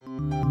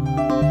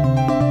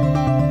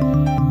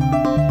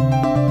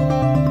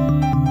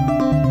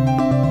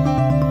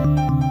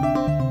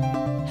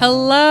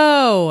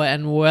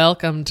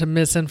welcome to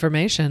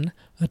Misinformation,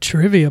 a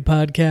trivia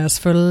podcast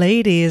for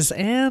ladies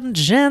and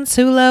gents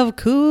who love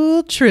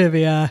cool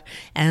trivia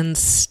and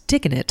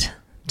sticking it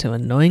to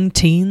annoying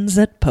teens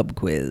at pub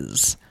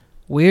quiz.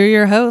 We're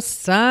your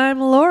hosts.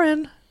 I'm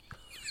Lauren.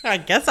 I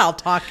guess I'll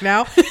talk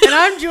now. And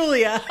I'm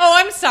Julia. Oh,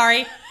 I'm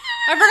sorry.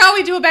 I forgot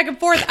we do it back and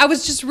forth. I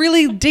was just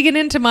really digging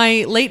into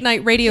my late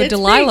night radio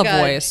Delilah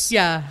voice.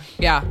 Yeah.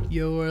 Yeah.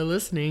 You're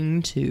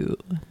listening to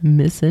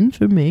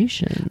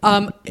Misinformation.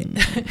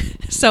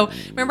 So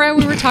remember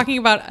we were talking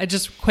about,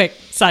 just quick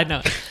side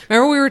note.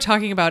 Remember we were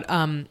talking about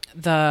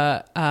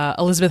the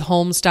Elizabeth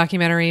Holmes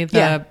documentary,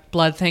 the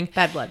blood thing?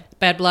 Bad Blood.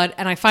 Bad Blood.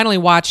 And I finally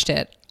watched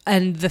it.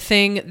 And the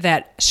thing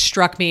that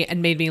struck me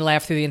and made me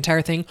laugh through the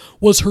entire thing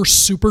was her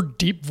super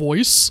deep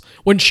voice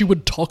when she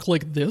would talk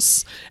like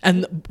this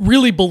and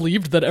really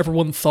believed that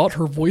everyone thought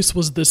her voice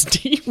was this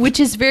deep. Which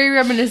is very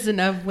reminiscent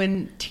of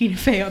when Tina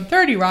Fey on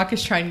 30 Rock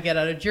is trying to get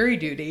out of jury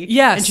duty.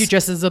 Yes. And she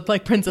dresses up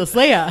like Princess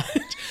Leia.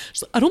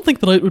 I don't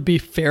think that it would be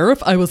fair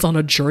if I was on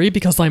a jury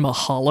because I'm a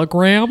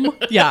hologram.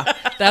 Yeah,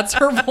 that's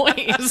her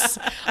voice.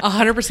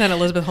 100%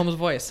 Elizabeth Holmes'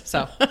 voice.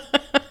 So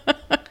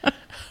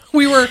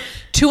we were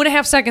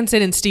 2.5 seconds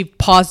in and Steve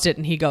paused it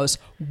and he goes,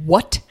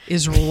 "What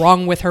is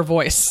wrong with her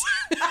voice?"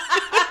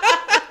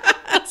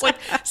 It's like,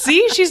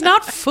 see, she's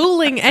not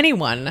fooling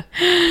anyone.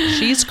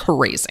 She's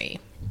crazy.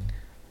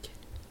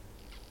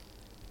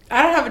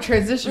 I don't have a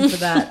transition for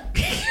that.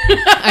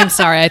 I'm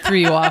sorry, I threw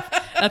you off.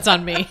 That's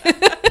on me.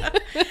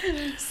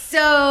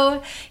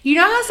 So, you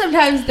know how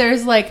sometimes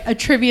there's like a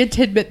trivia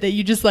tidbit that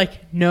you just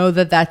like know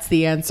that that's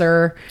the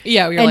answer?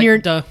 Yeah,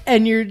 duh.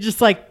 And you're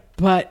just like,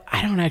 but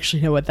I don't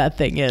actually know what that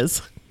thing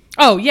is.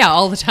 Oh, yeah,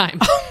 all the time.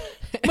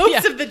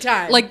 Most of the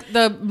time. Like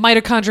the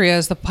mitochondria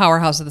is the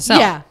powerhouse of the cell.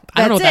 Yeah.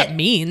 I don't know what that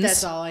means.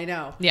 That's all I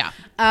know. Yeah.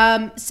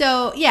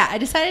 So yeah, I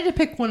decided to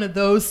pick one of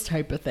those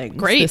type of things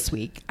Great. this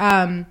week.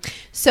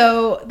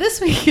 So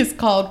this week is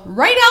called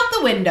Right Out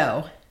the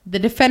Window, the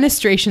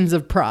Defenestrations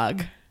of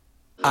Prague.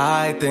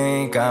 I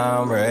think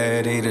I'm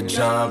ready to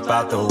jump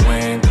out the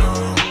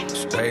window.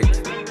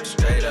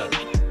 Straight up.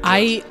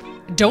 I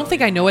don't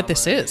think I know what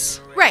this is.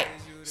 Right.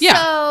 Yeah.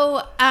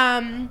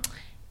 So,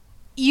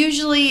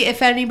 usually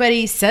if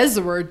anybody says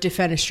the word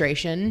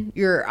defenestration,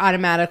 your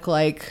automatic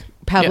like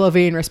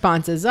Pavlovian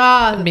response is,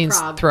 It means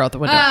Prague. throw out the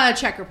window.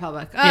 Czech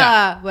Republic.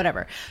 Yeah.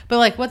 Whatever. But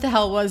like, what the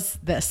hell was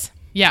this?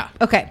 Yeah.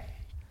 Okay.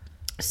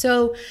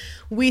 So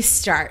we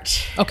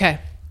start. Okay.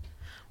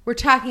 We're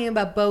talking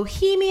about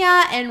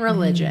Bohemia and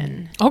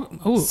religion.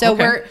 So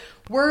okay.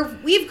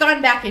 We've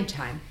gone back in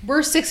time.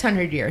 We're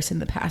 600 years in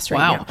the past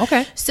right now.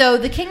 Okay. So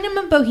the Kingdom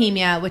of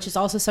Bohemia, which is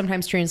also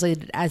sometimes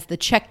translated as the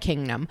Czech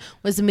Kingdom,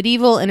 was a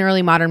medieval and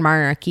early modern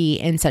monarchy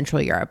in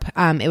Central Europe.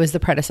 It was the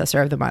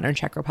predecessor of the modern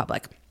Czech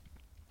Republic.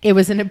 It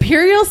was an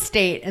imperial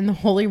state in the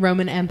Holy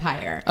Roman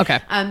Empire. Okay.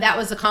 That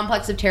was a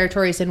complex of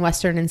territories in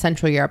Western and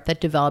Central Europe that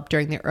developed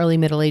during the early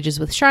Middle Ages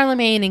with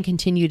Charlemagne and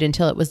continued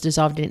until it was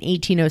dissolved in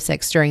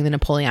 1806 during the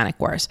Napoleonic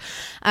Wars.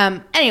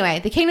 Anyway,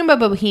 the Kingdom of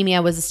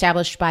Bohemia was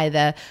established by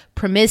the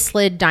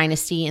Przemyslid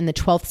dynasty in the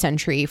 12th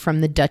century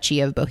from the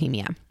Duchy of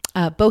Bohemia.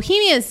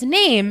 Bohemia's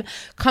name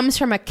comes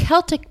from a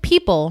Celtic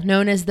people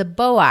known as the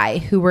Boii,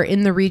 who were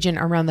in the region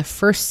around the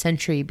 1st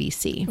century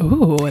BC.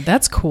 Ooh,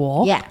 that's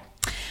cool. Yeah.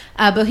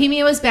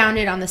 Bohemia was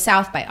bounded on the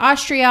south by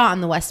Austria, on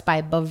the west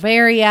by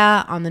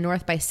Bavaria, on the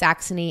north by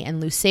Saxony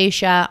and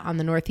Lusatia, on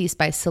the northeast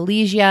by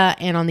Silesia,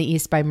 and on the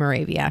east by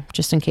Moravia,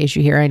 just in case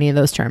you hear any of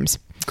those terms.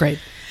 Great.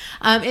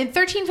 In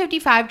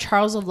 1355,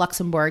 Charles of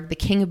Luxembourg, the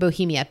King of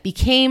Bohemia,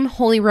 became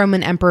Holy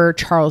Roman Emperor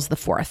Charles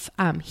IV.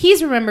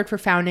 He's remembered for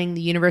founding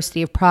the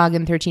University of Prague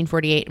in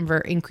 1348 and for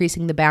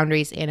increasing the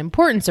boundaries and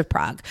importance of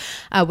Prague,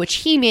 which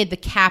he made the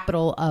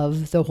capital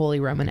of the Holy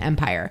Roman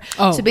Empire.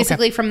 So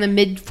basically, from the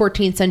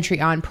mid-14th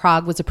century on,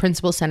 Prague was a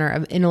principal center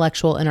of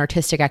intellectual and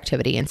artistic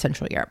activity in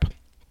Central Europe.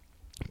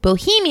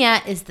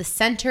 Bohemia is the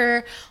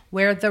center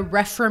where the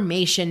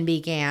Reformation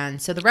began.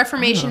 So the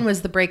Reformation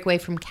was the breakaway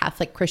from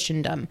Catholic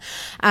Christendom.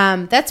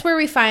 That's where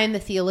we find the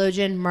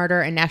theologian,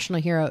 martyr, and national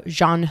hero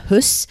Jan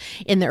Hus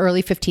in the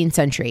early 15th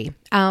century.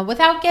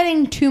 Without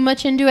getting too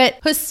much into it,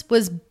 Hus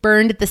was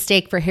burned at the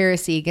stake for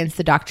heresy against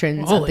the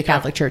doctrines of the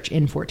Catholic Church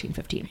in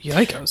 1415.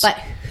 Yikes. But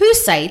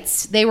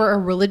Hussites, they were a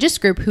religious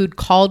group who'd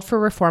called for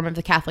reform of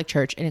the Catholic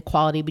Church and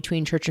equality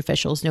between church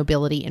officials,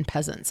 nobility, and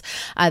peasants.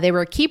 They were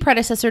a key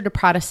predecessor to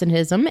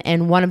Protestantism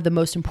and one of the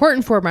most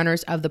important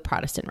forerunners of the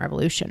Protestant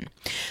Revolution.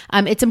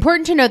 It's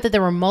important to note that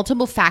there were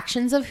multiple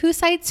factions of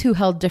Hussites who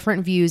held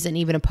different views and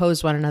even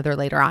opposed one another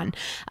later on.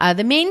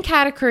 The main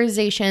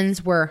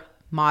categorizations were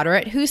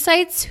moderate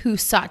Hussites, who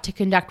sought to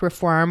conduct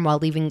reform while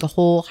leaving the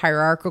whole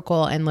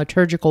hierarchical and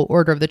liturgical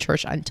order of the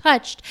church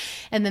untouched.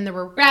 And then there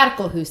were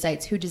radical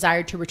Hussites, who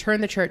desired to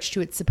return the church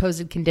to its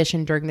supposed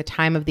condition during the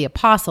time of the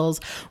apostles,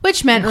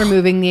 which meant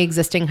removing the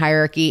existing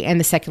hierarchy and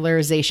the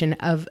secularization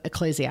of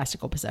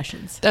ecclesiastical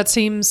possessions. That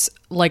seems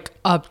like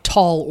a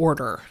tall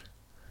order.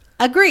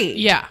 Agreed.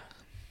 Yeah.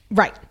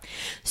 Right.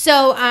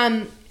 So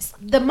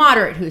the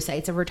moderate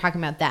Hussites, if we're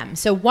talking about them.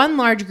 So one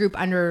large group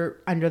under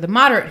the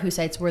moderate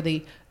Hussites were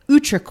the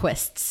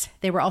Utraquists.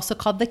 They were also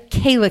called the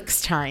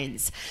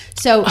Calixtines.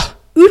 So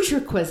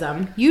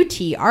Utraquism,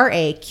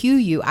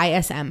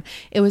 Utraquism,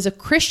 it was a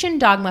Christian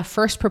dogma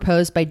first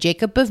proposed by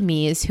Jacob of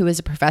Mies, who was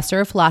a professor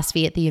of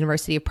philosophy at the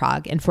University of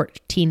Prague in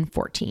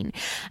 1414.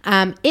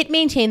 It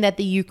maintained that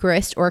the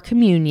Eucharist or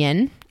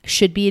communion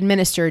should be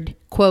administered,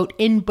 quote,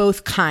 in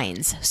both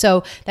kinds.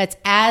 So that's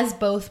as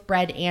both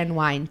bread and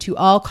wine to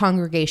all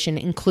congregation,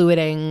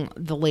 including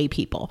the lay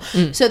people.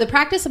 So the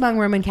practice among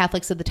Roman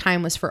Catholics at the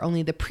time was for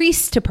only the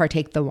priests to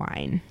partake the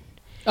wine.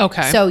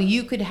 Okay. So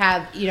you could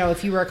have,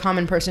 if you were a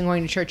common person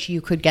going to church, you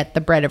could get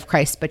the bread of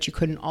Christ, but you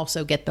couldn't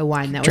also get the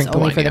wine that was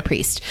only for the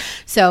priest.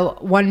 So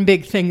one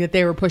big thing that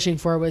they were pushing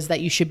for was that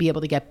you should be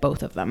able to get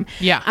both of them.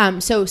 Yeah.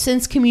 So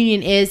since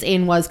communion is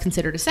and was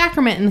considered a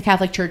sacrament in the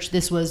Catholic Church,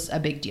 this was a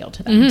big deal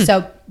to them.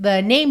 So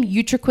the name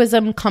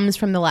Utraquism comes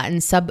from the Latin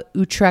sub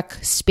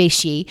utraque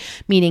specie,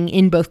 meaning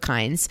in both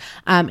kinds.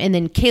 And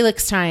then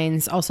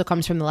Calixtines also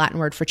comes from the Latin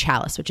word for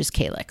chalice, which is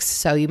calyx.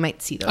 So you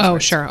might see those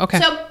words. Sure.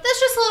 Okay. So that's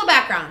just a little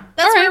background.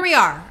 That's where we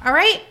are. All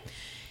right.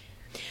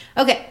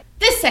 Okay.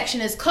 This section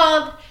is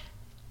called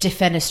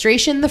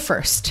Defenestration the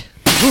First.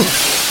 All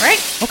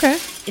right. Okay.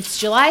 It's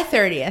July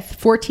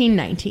 30th,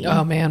 1419.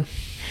 Oh, man.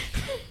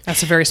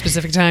 That's a very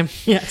specific time.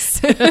 Yes.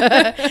 Jan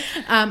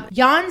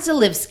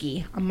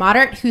Zalewski, a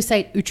moderate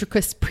Hussite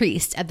Utraquist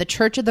priest at the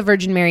Church of the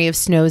Virgin Mary of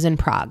Snows in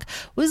Prague,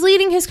 was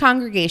leading his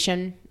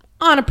congregation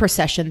on a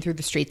procession through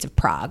the streets of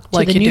Prague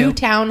to the new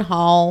town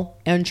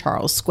hall in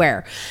Charles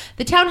Square.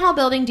 The town hall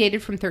building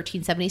dated from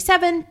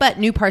 1377, but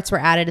new parts were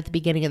added at the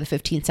beginning of the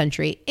 15th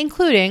century,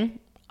 including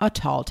a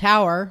tall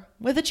tower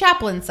with a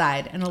chapel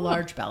inside and a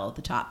large bell at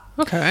the top.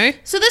 Okay.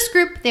 So this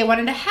group, they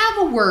wanted to have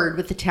a word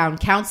with the town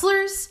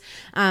councilors.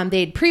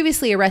 They had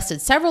previously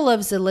arrested several of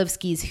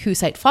Zalewski's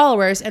Hussite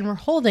followers and were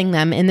holding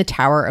them in the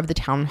tower of the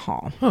town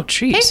hall. Oh,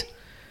 jeez. Okay.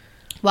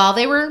 While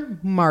they were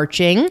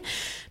marching,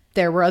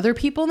 there were other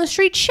people in the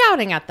street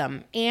shouting at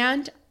them,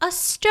 and a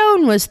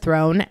stone was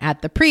thrown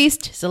at the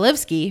priest,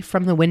 Zalewski,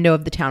 from the window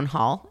of the town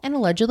hall and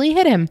allegedly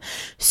hit him.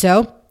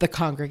 So the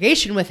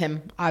congregation with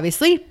him,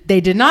 obviously,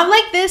 they did not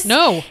like this.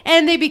 No.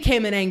 And they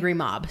became an angry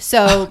mob.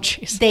 So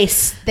they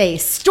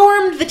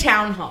stormed the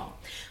town hall.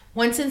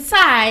 Once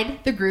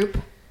inside, the group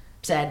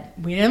said,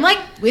 we don't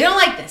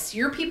like this.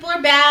 Your people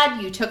are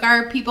bad. You took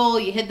our people.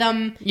 You hid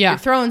them. Yeah. You're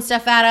throwing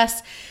stuff at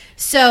us.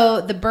 So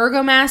the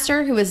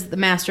burgomaster, who was the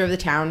master of the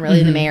town,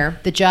 really the mayor,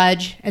 the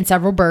judge, and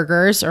several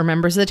burghers or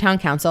members of the town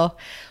council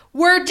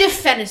were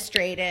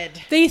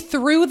defenestrated. They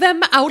threw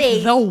them out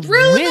They the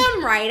threw window.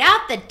 them right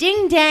out the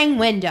ding-dang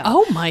window.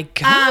 Oh, my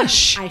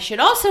gosh. I should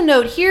also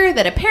note here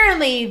that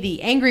apparently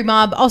the angry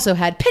mob also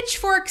had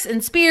pitchforks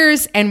and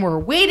spears and were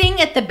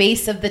waiting at the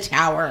base of the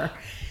tower.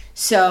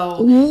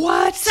 So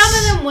What? some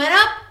of them went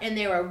up and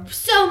they were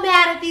so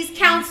mad at these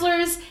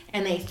counselors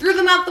and they threw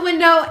them out the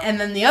window, and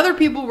then the other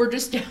people were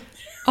just down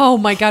Oh,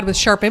 my God, with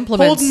sharp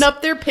implements. holding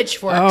up their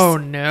pitchforks. Oh,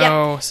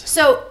 no. Yep.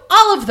 So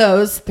all of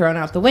those thrown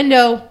out the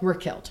window were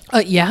killed.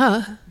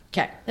 Yeah.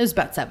 Okay. It was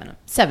about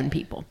seven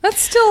people.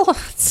 That's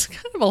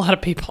kind of a lot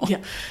of people.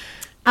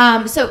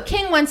 Yeah. So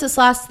King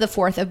Wenceslas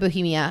IV of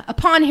Bohemia,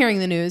 upon hearing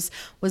the news,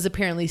 was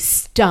apparently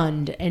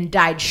stunned and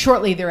died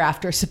shortly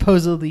thereafter,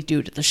 supposedly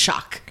due to the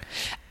shock.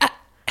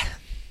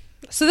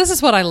 So this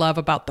is what I love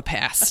about the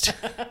past,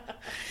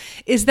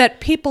 is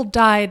that people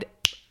died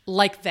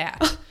like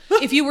that.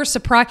 If you were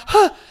surprised,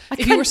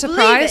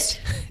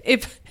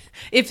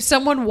 if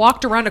someone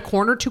walked around a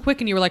corner too quick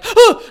and you were like,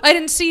 oh, I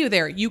didn't see you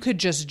there, you could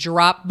just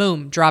drop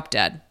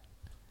dead.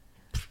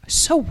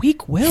 So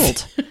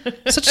weak-willed.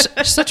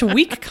 Such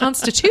weak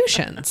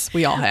constitutions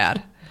we all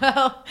had.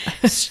 Well,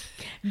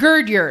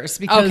 gird yours,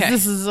 because Okay.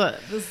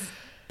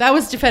 that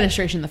was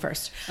Defenestration the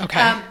First.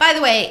 Okay. By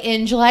the way,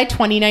 in July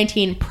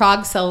 2019,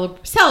 Prague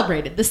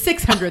celebrated the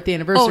 600th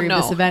anniversary Oh, no.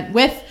 of this event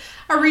with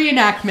a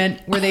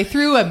reenactment where they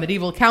threw a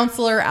medieval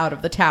counselor out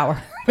of the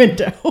tower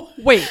window.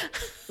 Wait,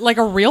 like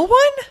a real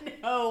one?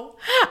 No.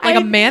 Like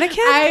a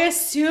mannequin? I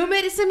assume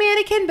it is a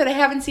mannequin, but I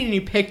haven't seen any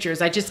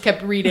pictures. I just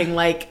kept reading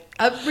like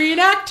a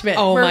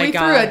reenactment where my we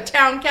God. threw a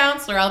town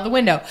councilor out the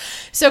window.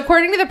 So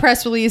according to the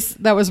press release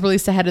that was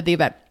released ahead of the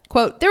event,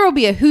 quote, there will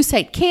be a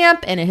Hussite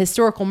camp and a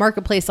historical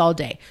marketplace all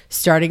day.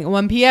 Starting at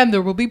 1 p.m.,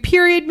 there will be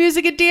period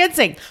music and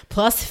dancing,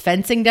 plus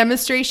fencing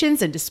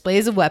demonstrations and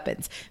displays of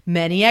weapons.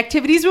 Many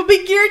activities will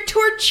be geared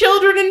toward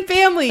children and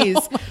families.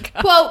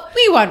 Quote,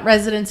 we want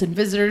residents and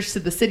visitors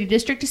to the city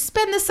district to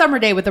spend the summer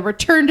day with a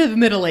return to the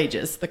Middle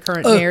Ages, the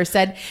current mayor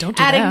said, don't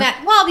do adding that.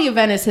 that while the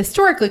event is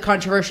historically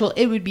controversial,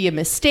 it would be a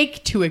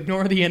mistake to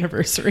ignore the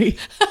anniversary.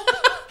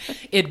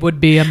 It would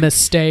be a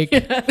mistake.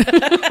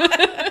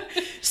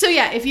 So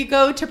yeah, if you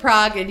go to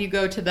Prague and you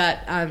go to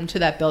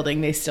that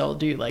building, they still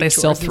do like They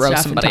still tours and throw stuff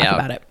and somebody talk out.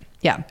 about it.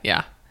 Yeah.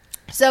 Yeah.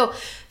 So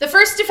the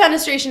first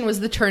defenestration was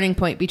the turning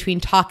point between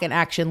talk and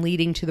action,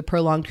 leading to the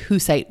prolonged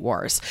Hussite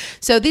Wars.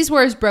 So these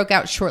wars broke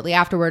out shortly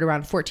afterward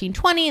around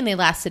 1420, and they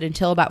lasted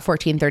until about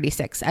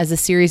 1436 as a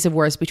series of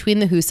wars between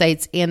the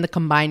Hussites and the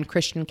combined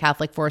Christian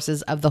Catholic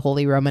forces of the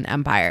Holy Roman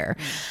Empire,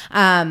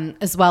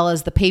 as well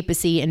as the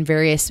papacy and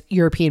various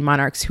European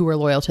monarchs who were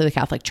loyal to the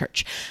Catholic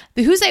Church.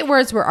 The Hussite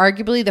Wars were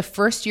arguably the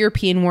first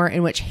European war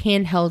in which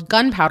handheld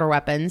gunpowder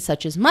weapons,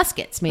 such as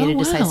muskets, made a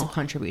decisive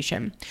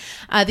contribution.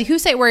 The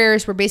Hussite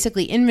warriors were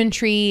basically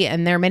infantry,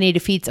 and their many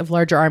defeats of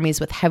larger armies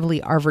with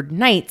heavily armored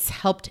knights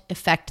helped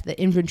effect the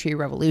infantry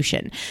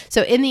revolution.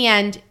 So in the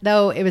end,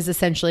 though, it was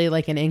essentially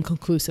like an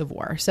inconclusive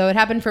war. So it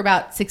happened for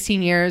about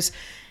 16 years.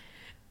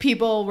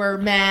 People were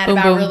mad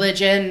about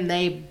religion.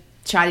 They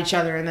shot each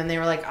other, and then they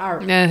were like, all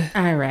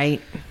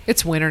right.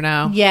 It's winter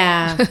now.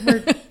 Yeah.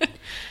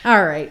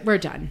 All right, we're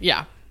done.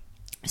 Yeah.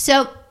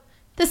 So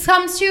this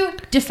comes to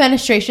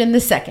defenestration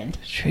the second.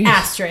 Jeez.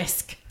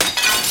 Asterisk.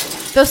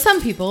 Though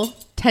some people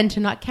tend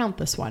to not count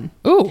this one.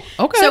 Ooh,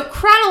 okay. So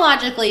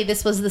chronologically,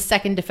 this was the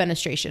second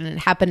defenestration, and it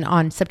happened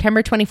on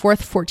September 24th,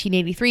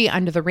 1483,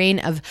 under the reign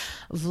of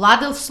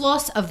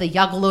Vladislaus of the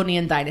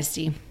Jagiellonian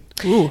dynasty.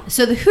 Ooh.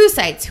 So the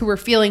Hussites, who were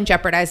feeling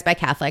jeopardized by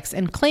Catholics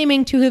and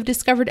claiming to have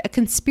discovered a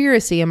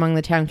conspiracy among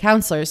the town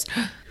councillors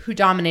who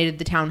dominated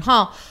the town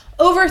hall,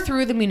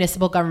 overthrew the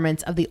municipal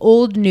governments of the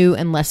old, new,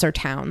 and lesser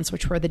towns,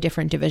 which were the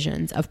different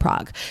divisions of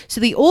Prague.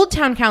 So the old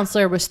town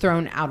councillor was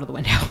thrown out of the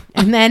window.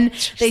 And then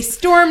they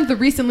stormed the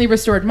recently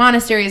restored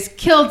monasteries,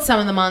 killed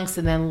some of the monks,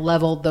 and then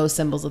leveled those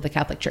symbols of the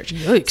Catholic Church.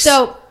 Yikes.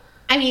 So,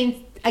 I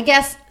mean, I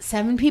guess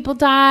 7 people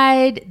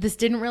died. This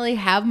didn't really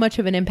have much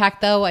of an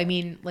impact, though. I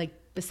mean, like,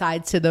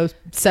 besides to those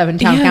 7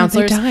 town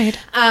councillors. They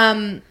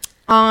died.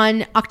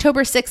 On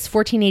October 6th,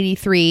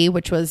 1483,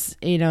 which was,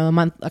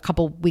 a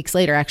couple weeks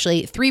later,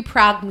 actually, 3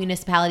 Prague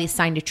municipalities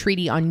signed a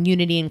treaty on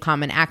unity and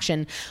common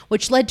action,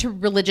 which led to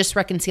religious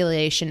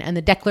reconciliation and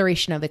the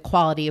declaration of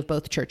equality of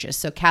both churches,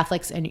 so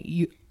Catholics and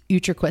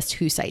Utraquist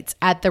Hussites,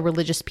 at the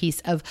religious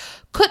peace of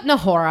Kutna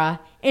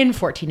Hora in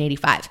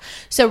 1485.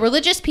 So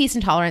religious peace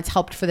and tolerance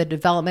helped for the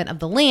development of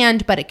the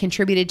land, but it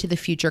contributed to the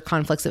future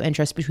conflicts of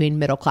interest between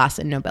middle class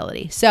and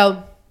nobility.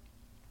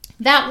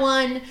 That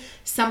one,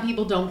 some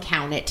people don't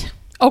count it.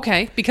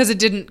 Okay, because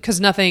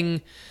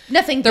nothing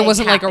there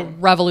wasn't happened. like a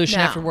revolution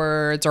No.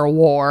 afterwards or a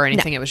war or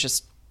anything. No. It was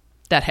just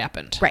that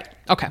happened. Right.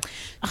 Okay.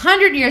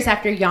 100 years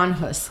after Jan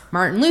Hus,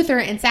 Martin Luther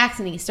in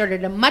Saxony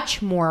started a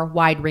much more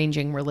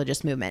wide-ranging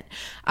religious movement.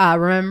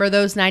 Remember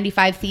those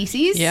 95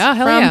 Theses Yeah,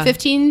 hell from yeah.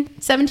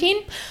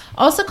 1517?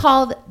 Also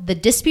called the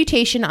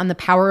Disputation on the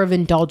Power of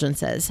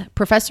Indulgences.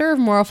 Professor of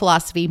moral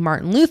philosophy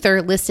Martin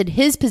Luther listed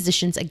his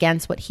positions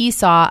against what he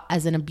saw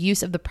as an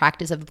abuse of the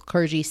practice of the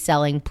clergy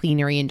selling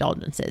plenary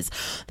indulgences.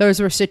 Those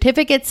were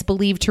certificates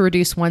believed to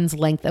reduce one's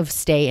length of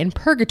stay in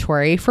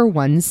purgatory for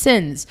one's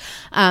sins.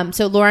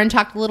 So Lauren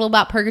talked a little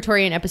about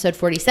purgatory in episode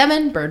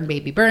 47, Burn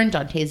Baby Burn,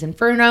 Dante's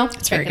Inferno.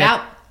 Check it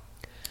out.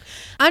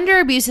 Under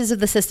abuses of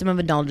the system of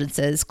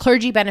indulgences,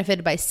 clergy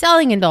benefited by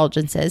selling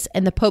indulgences,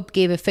 and the Pope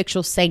gave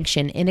official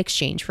sanction in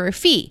exchange for a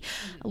fee.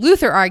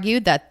 Luther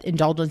argued that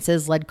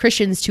indulgences led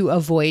Christians to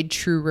avoid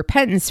true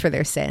repentance for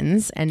their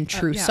sins and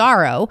true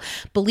sorrow,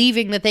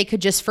 believing that they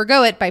could just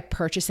forgo it by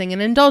purchasing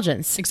an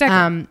indulgence.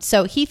 Exactly.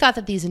 So he thought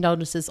that these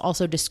indulgences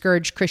also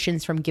discouraged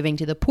Christians from giving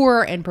to the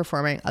poor and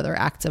performing other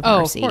acts of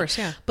mercy. Of course,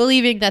 yeah.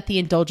 Believing that the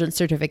indulgence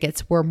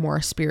certificates were more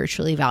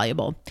spiritually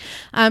valuable.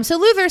 So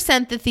Luther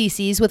sent the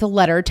Theses with a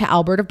letter to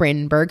Albert of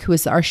Brandenburg, who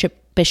was the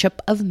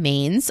Archbishop of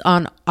Mainz,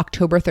 on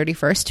October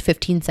 31st,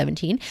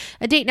 1517,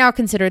 a date now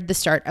considered the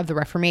start of the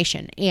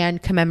Reformation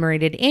and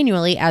commemorated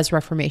annually as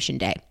Reformation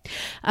Day.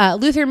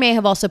 Luther may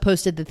have also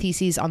posted the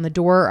Theses on the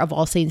door of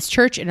All Saints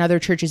Church and other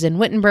churches in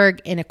Wittenberg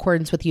in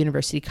accordance with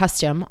university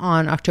custom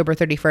on October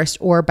 31st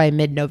or by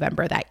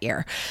mid-November that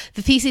year.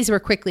 The Theses were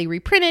quickly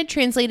reprinted,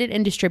 translated,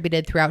 and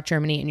distributed throughout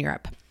Germany and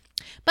Europe.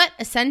 But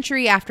a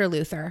century after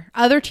Luther,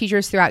 other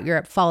teachers throughout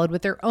Europe followed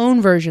with their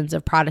own versions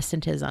of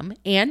Protestantism,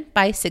 and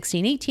by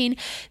 1618,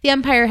 the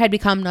empire had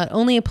become not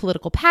only a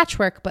political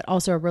patchwork, but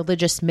also a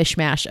religious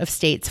mishmash of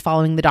states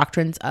following the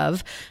doctrines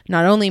of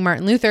not only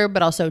Martin Luther,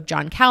 but also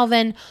John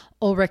Calvin,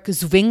 Ulrich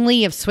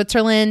Zwingli of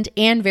Switzerland,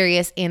 and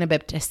various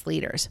Anabaptist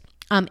leaders.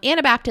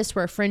 Anabaptists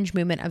were a fringe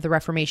movement of the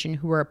Reformation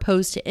who were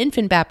opposed to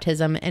infant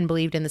baptism and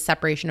believed in the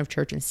separation of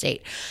church and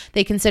state.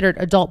 They considered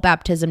adult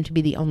baptism to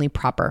be the only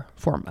proper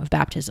form of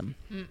baptism.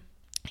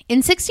 In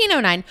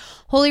 1609,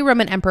 Holy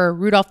Roman Emperor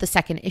Rudolph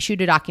II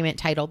issued a document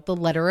titled the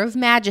Letter of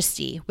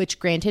Majesty, which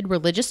granted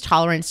religious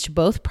tolerance to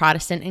both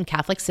Protestant and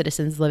Catholic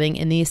citizens living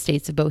in the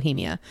estates of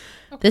Bohemia.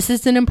 This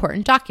is an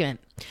important document.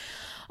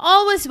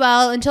 All was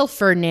well until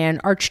Ferdinand,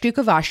 Archduke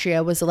of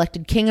Austria, was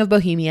elected King of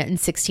Bohemia in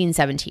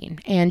 1617,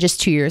 and just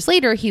 2 years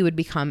later, he would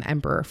become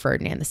Emperor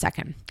Ferdinand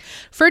II.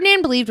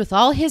 Ferdinand believed with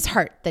all his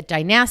heart that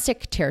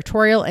dynastic,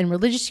 territorial, and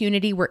religious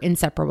unity were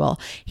inseparable.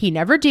 He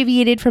never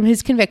deviated from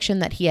his conviction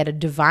that he had a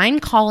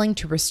divine calling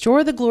to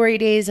restore the glory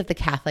days of the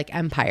Catholic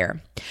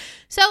Empire.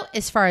 So,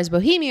 as far as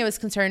Bohemia was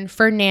concerned,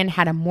 Ferdinand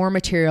had a more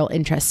material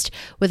interest.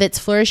 With its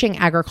flourishing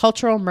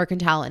agricultural,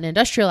 mercantile, and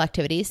industrial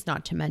activities,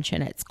 not to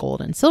mention its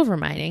gold and silver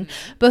mining,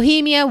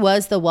 Bohemia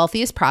was the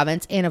wealthiest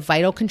province and a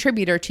vital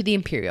contributor to the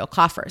imperial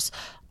coffers.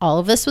 All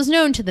of this was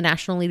known to the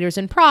national leaders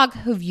in Prague,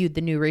 who viewed the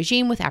new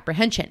regime with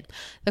apprehension.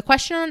 The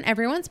question on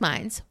everyone's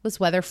minds was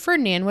whether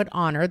Ferdinand would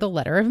honor the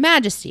Letter of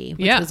Majesty,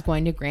 which was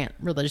going to grant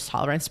religious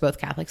tolerance to both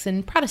Catholics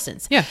and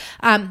Protestants. Yeah.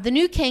 The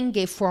new king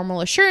gave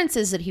formal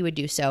assurances that he would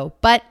do so,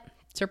 but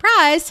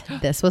surprise,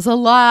 this was a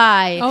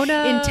lie. Oh,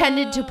 no.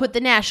 Intended to put the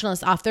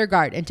nationalists off their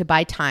guard and to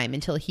buy time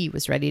until he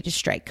was ready to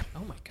strike.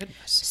 Oh my goodness.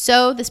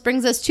 So this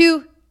brings us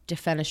to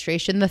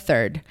Defenestration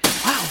III.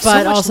 Wow.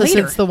 But so much also, later.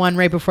 since the one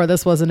right before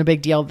this wasn't a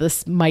big deal,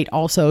 this might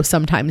also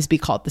sometimes be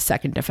called the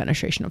Second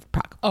Defenestration of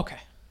Prague. Okay.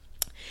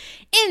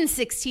 In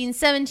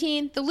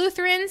 1617, the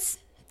Lutherans,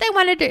 they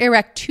wanted to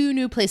erect 2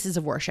 new places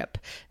of worship.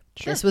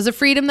 Sure. This was a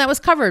freedom that was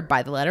covered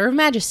by the Letter of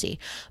Majesty.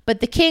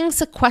 But the king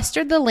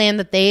sequestered the land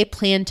that they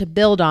planned to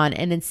build on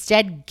and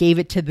instead gave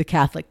it to the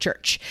Catholic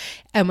Church.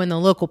 And when the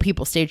local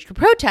people staged a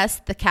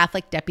protest, the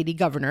Catholic deputy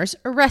governors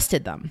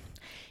arrested them.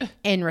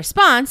 In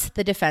response,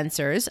 the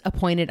defensors,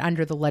 appointed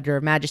under the Letter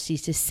of Majesty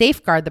to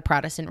safeguard the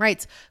Protestant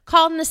rights,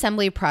 called an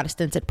assembly of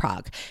Protestants at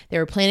Prague. They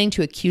were planning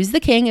to accuse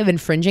the king of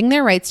infringing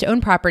their rights to own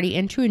property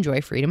and to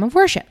enjoy freedom of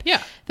worship.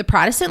 Yeah. The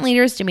Protestant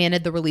leaders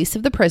demanded the release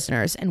of the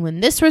prisoners, and when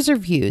this was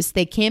refused,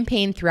 they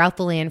campaigned throughout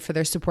the land for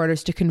their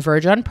supporters to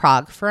converge on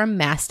Prague for a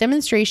mass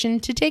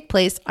demonstration to take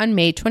place on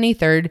May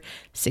 23rd,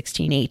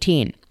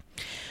 1618.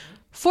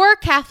 4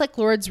 Catholic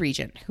lords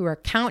regent, who are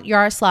Count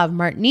Jaroslav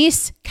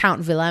Martinez,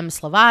 Count Wilhelm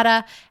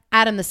Slavata,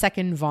 Adam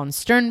II von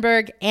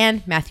Sternberg,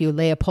 and Matthew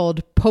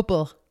Leopold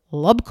Popel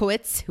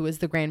Lobkowitz, who was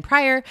the Grand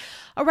Prior,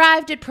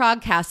 arrived at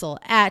Prague Castle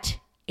at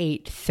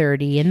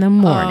 8:30 in the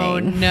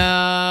morning.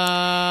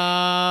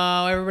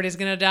 Oh no. Everybody's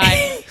going to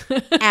die.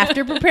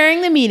 After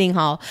preparing the meeting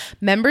hall,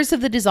 members of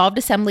the dissolved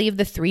assembly of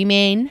the 3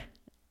 main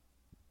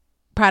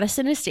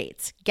Protestant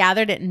estates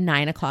gathered at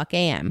 9 o'clock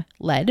a.m.,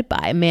 led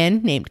by a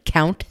man named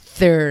Count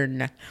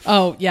Thurn.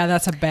 Oh, yeah,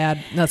 that's a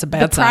bad The sign.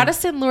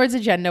 Protestant lord's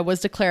agenda was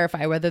to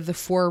clarify whether the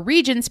 4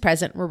 regents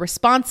present were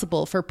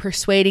responsible for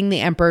persuading the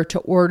emperor to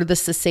order the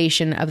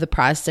cessation of the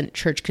Protestant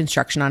church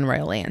construction on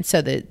royal land.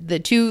 So the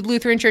 2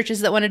 Lutheran churches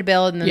that wanted to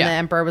build, and then the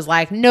emperor was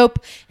like, nope,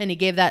 and he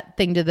gave that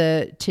thing to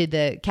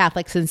the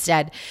Catholics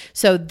instead.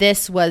 So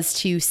this was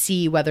to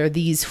see whether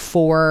these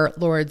 4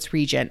 lords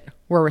regent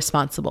were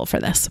responsible for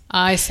this.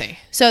 I see.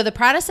 So the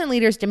Protestant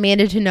leaders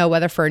demanded to know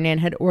whether Ferdinand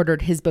had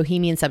ordered his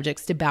Bohemian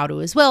subjects to bow to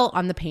his will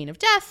on the pain of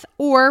death,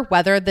 or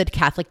whether the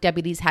Catholic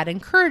deputies had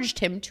encouraged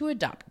him to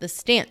adopt this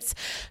stance.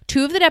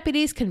 2 of the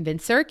deputies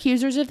convinced their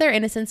accusers of their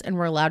innocence and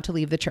were allowed to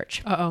leave the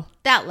church. Uh-oh.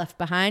 That left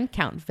behind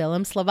Count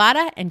Wilhelm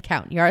Slavata and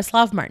Count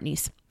Jaroslav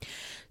Martinez.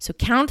 So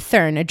Count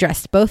Thurn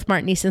addressed both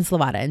Martinez and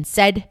Slavata and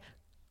said,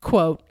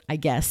 quote, I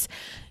guess,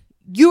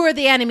 "You are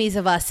the enemies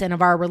of us and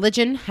of our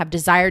religion, have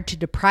desired to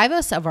deprive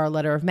us of our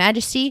Letter of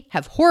Majesty,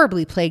 have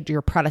horribly plagued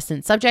your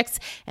Protestant subjects,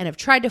 and have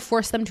tried to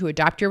force them to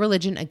adopt your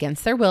religion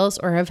against their wills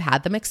or have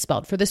had them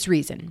expelled for this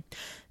reason."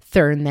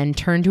 Thurn then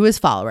turned to his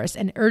followers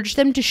and urged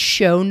them to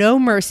show no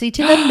mercy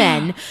to the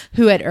men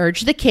who had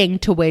urged the king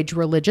to wage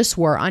religious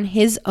war on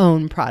his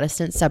own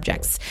Protestant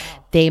subjects.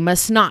 They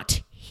must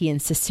not, he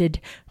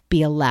insisted,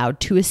 be allowed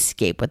to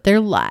escape with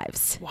their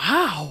lives.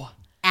 Wow.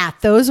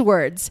 At those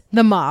words,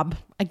 the mob,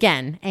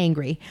 again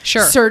angry,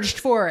 surged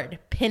forward,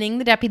 pinning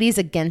the deputies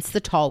against the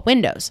tall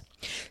windows.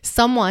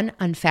 Someone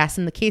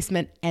unfastened the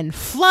casement and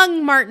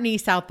flung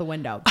Martinez out the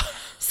window.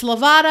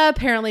 Slavata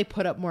apparently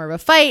put up more of a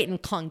fight and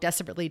clung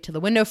desperately to the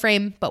window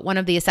frame, but one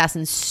of the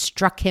assassins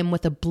struck him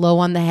with a blow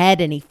on the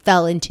head and he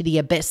fell into the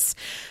abyss.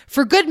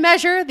 For good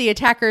measure, the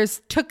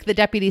attackers took the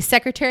deputy's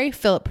secretary,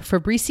 Philip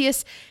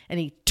Fabricius, and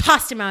he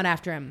tossed him out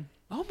after him.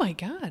 Oh my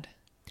God.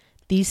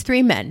 These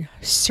 3 men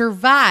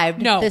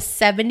survived the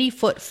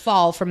 70-foot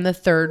fall from the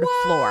 3rd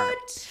floor.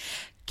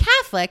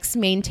 Catholics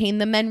maintain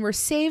the men were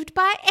saved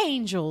by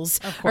angels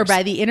or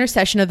by the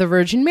intercession of the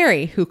Virgin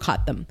Mary, who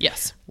caught them.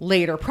 Yes.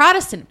 Later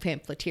Protestant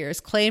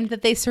pamphleteers claimed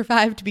that they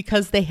survived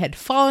because they had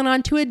fallen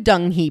onto a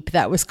dung heap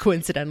that was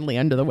coincidentally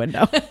under the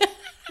window.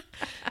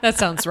 That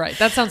sounds right.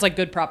 That sounds like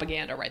good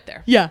propaganda right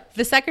there. Yeah.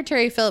 The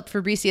secretary, Philip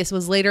Fabricius,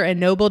 was later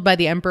ennobled by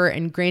the emperor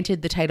and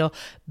granted the title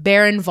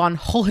Baron von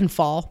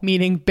Hohenfall,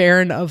 meaning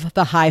Baron of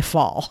the High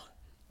Fall.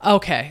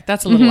 Okay.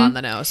 That's a little on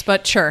the nose,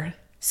 but sure.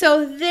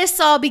 So this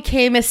all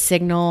became a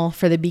signal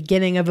for the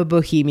beginning of a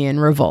Bohemian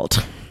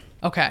revolt.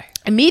 Okay.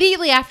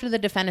 Immediately after the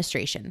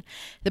defenestration,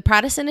 the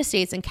Protestant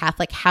estates and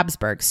Catholic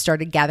Habsburgs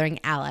started gathering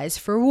allies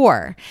for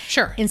war.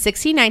 Sure. In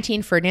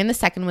 1619, Ferdinand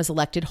II was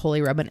elected Holy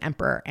Roman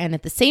Emperor, and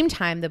at the same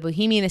time, the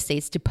Bohemian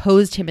estates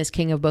deposed him as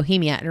King of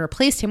Bohemia and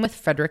replaced him with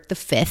Frederick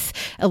V,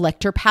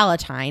 Elector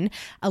Palatine,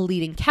 a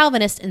leading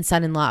Calvinist and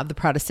son-in-law of the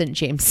Protestant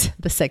James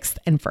VI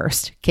and I,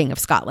 King of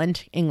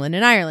Scotland, England,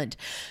 and Ireland.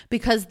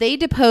 Because they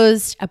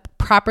deposed a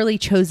properly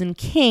chosen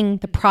king,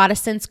 the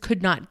Protestants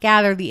could not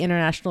gather the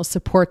international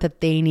support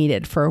that they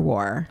needed for war.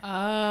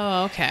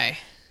 Oh, okay.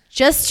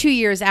 Just 2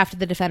 years after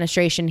the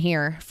defenestration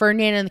here,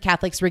 Ferdinand and the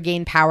Catholics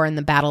regained power in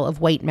the Battle of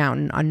White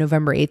Mountain on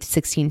November 8th,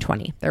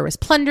 1620. There was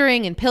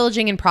plundering and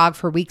pillaging in Prague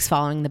for weeks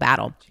following the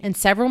battle. And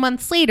several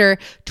months later,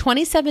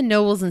 27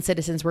 nobles and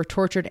citizens were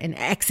tortured and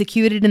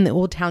executed in the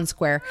Old Town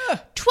Square.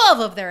 12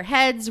 of their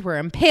heads were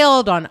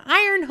impaled on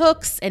iron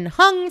hooks and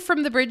hung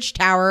from the bridge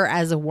tower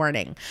as a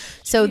warning.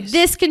 So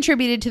this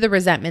contributed to the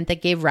resentment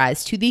that gave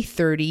rise to the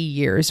 30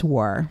 Years'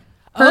 War.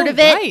 Heard of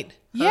it? Right.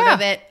 Heard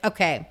of it?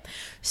 Okay.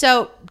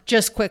 So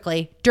just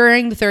quickly,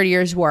 during the 30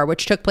 Years' War,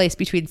 which took place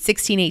between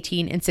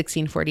 1618 and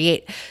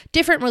 1648,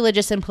 different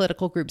religious and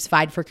political groups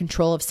vied for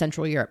control of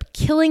Central Europe,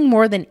 killing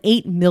more than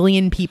 8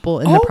 million people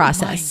in the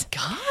process.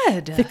 Oh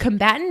my God. The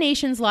combatant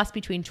nations lost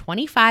between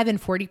 25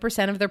 and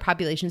 40% of their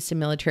populations to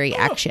military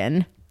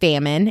action,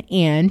 famine,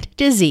 and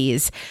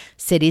disease.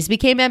 Cities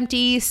became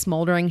empty,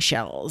 smoldering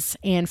shells,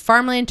 and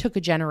farmland took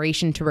a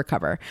generation to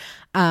recover.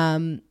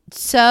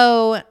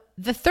 So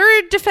the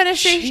third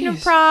defenestration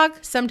of Prague,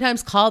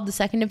 sometimes called the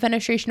second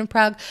defenestration of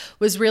Prague,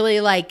 was really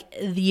like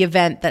the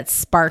event that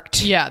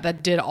sparked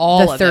that did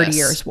all the of 30 this.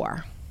 Years'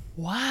 War.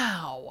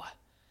 Wow.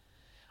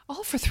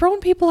 All for throwing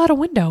people out a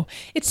window.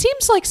 It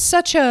seems like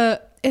such a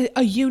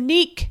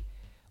unique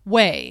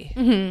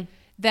way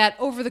that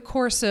over the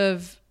course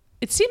of,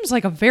 it seems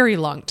like a very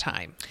long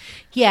time,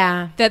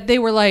 Yeah. that they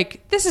were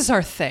like, this is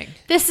our thing.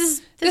 This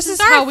is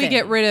is our how we thing.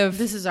 get rid of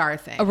This is our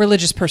thing.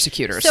 religious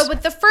persecutors. So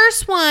with the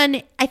first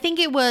one, I think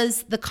it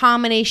was the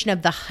combination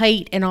of the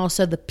height and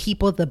also the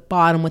people at the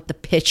bottom with the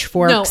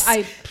pitchforks.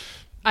 No,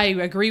 I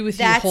agree with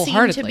you that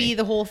wholeheartedly. seemed to be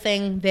the whole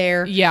thing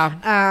there.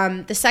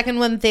 Yeah. The second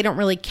one, they don't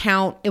really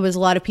count. It was a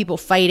lot of people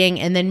fighting,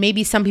 and then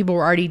maybe some people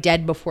were already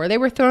dead before they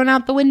were thrown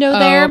out the window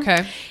there.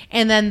 Okay.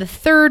 And then the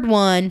third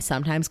one,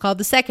 sometimes called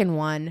the second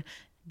one,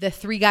 the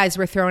 3 guys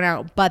were thrown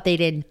out, but they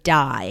didn't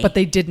die. But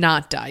they did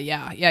not die.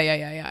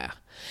 Yeah.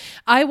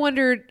 I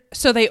wondered,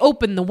 so they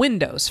opened the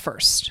windows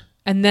first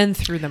and then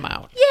threw them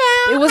out.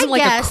 yeah, It wasn't I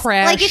like guess. a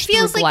crash Like it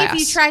feels through like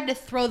glass. if you tried to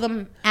throw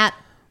them at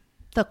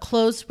the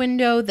closed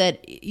window,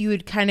 that you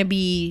would kind of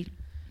be,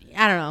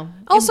 I don't know.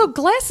 Also,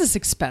 glass is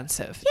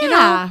expensive. you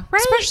Yeah, know?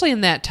 right? Especially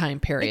in that time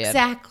period.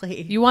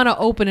 Exactly. You want to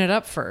open it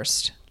up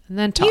first and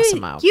then toss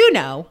them out. You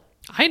know.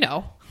 I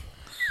know.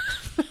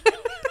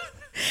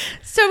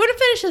 So I'm going to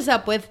finish this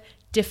up with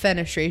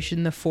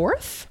defenestration the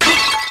fourth.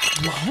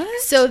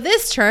 What? So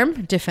this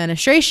term,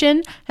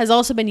 defenestration, has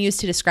also been used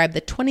to describe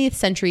the 20th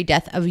century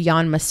death of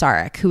Jan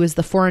Masaryk, who was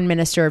the foreign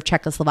minister of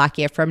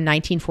Czechoslovakia from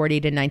 1940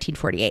 to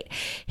 1948.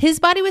 His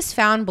body was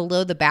found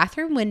below the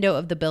bathroom window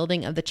of the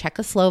building of the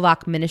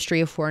Czechoslovak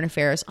Ministry of Foreign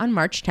Affairs on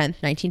March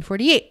 10th,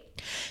 1948.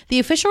 The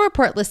official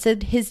report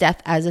listed his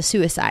death as a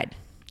suicide.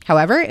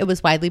 However, it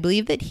was widely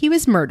believed that he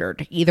was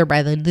murdered, either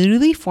by the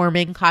newly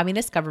forming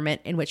communist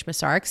government in which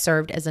Masaryk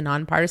served as a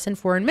nonpartisan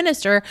foreign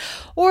minister,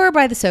 or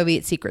by the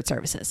Soviet secret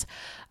services.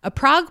 A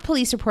Prague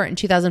police report in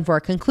 2004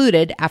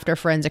 concluded, after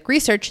forensic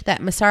research, that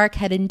Masaryk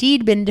had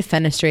indeed been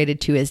defenestrated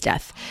to his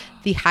death.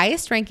 The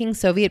highest-ranking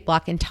Soviet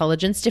bloc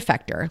intelligence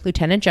defector,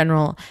 Lieutenant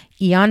General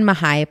Ion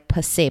Mihai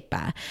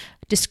Pasepa,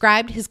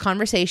 described his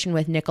conversation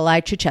with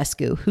Nicolae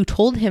Ceausescu, who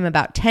told him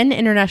about 10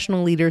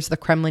 international leaders the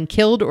Kremlin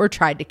killed or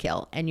tried to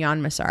kill, and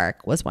Jan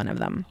Masaryk was one of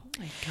them. Oh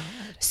my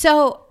God.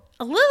 So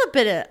a little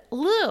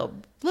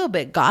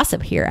bit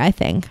gossip here, I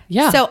think.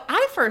 Yeah. So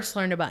I first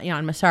learned about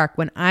Jan Masaryk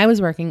when I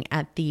was working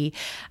at the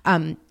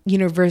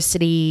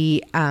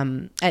university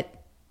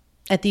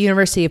at the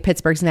University of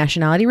Pittsburgh's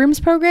Nationality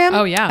Rooms program.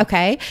 Oh, yeah.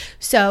 Okay.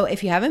 So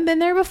if you haven't been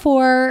there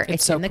before,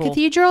 it's so in the cool.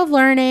 Cathedral of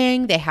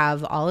Learning. They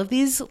have all of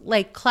these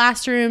like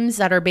classrooms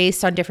that are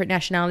based on different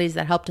nationalities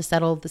that help to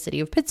settle the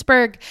city of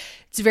Pittsburgh.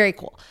 It's very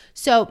cool.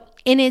 So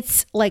in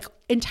its like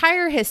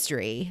entire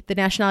history, the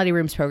Nationality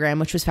Rooms program,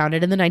 which was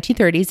founded in the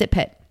 1930s at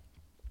Pitt,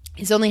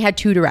 has only had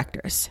 2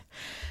 directors.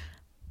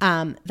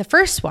 The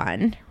first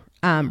one,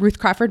 Ruth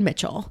Crawford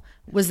Mitchell,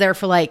 was there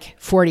for like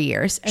 40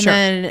 years. And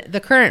then the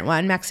current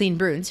one, Maxine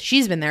Bruns,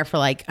 she's been there for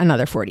like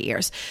another 40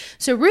 years.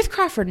 So Ruth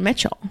Crawford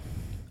Mitchell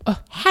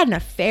had an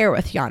affair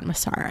with Jan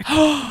Masaryk.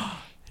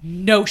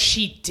 No,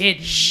 she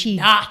did She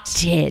not.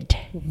 did.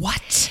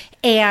 What?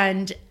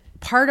 And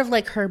part of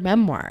like her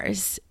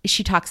memoirs,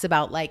 she talks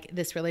about like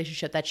this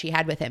relationship that she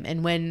had with him.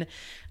 And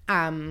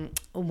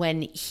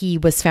when he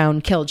was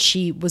found killed,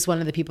 she was one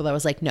of the people that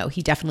was like, no,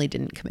 he definitely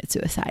didn't commit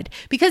suicide,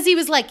 because he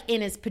was like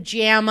in his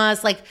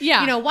pajamas. Like,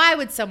 Yeah. you know, why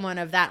would someone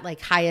of that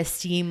like high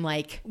esteem,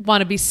 like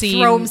Want to be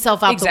seen. throw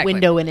himself out Exactly. the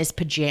window in his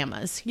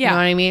pajamas? You Yeah. know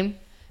what I mean?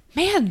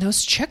 Man,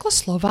 those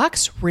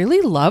Czechoslovaks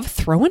really love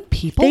throwing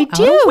people They out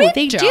do. a window.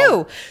 They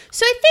do.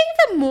 So I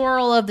think the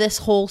moral of this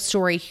whole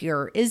story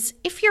here is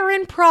if you're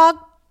in Prague,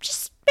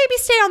 just maybe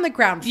stay on the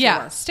ground floor.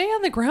 Yeah, stay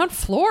on the ground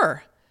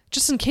floor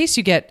just in case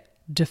you get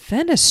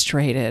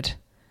defenestrated.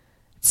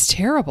 It's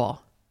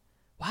terrible.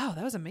 Wow,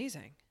 that was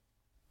amazing.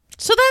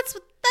 So that's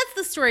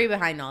the story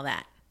behind all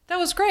that. That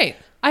was great.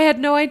 I had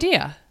no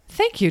idea.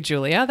 Thank you,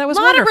 Julia. That was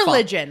A lot wonderful. of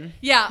religion.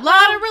 Yeah. A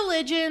lot of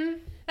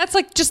religion. That's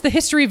like just the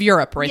history of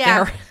Europe right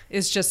Yeah. there.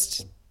 Is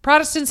just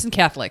Protestants and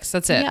Catholics.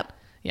 That's it. Yep.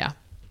 Yeah.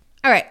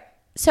 All right.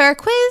 So our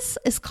quiz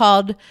is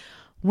called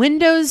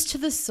Windows to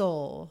the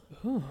Soul.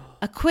 Ooh.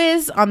 A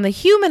quiz on the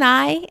human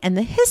eye and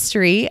the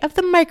history of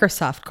the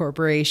Microsoft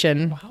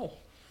Corporation. Wow.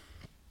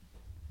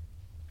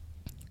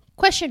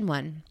 Question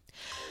 1.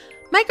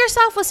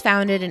 Microsoft was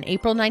founded in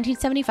April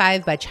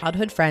 1975 by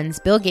childhood friends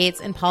Bill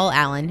Gates and Paul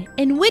Allen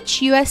in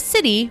which U.S.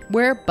 city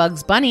where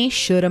Bugs Bunny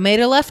should have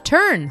made a left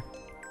turn?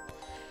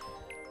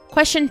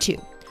 Question 2.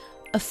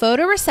 A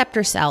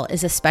photoreceptor cell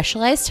is a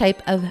specialized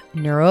type of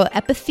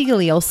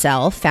neuroepithelial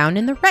cell found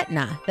in the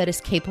retina that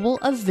is capable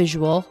of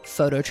visual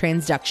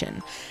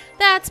phototransduction.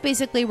 That's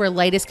basically where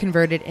light is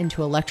converted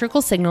into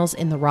electrical signals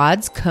in the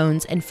rods,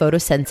 cones, and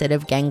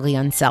photosensitive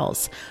ganglion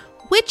cells.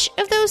 Which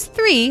of those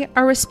three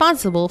are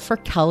responsible for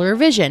color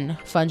vision,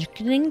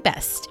 functioning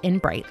best in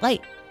bright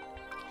light?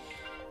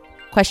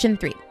 Question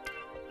 3.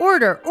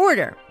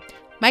 Order.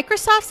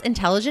 Microsoft's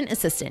intelligent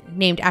assistant,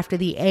 named after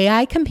the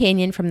AI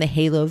companion from the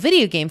Halo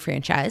video game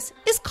franchise,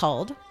 is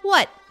called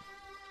what?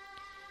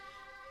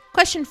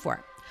 Question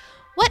 4.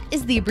 What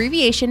is the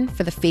abbreviation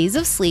for the phase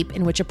of sleep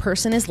in which a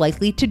person is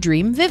likely to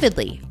dream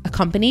vividly,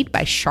 accompanied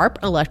by sharp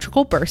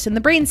electrical bursts in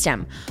the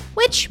brainstem,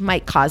 which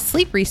might cause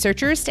sleep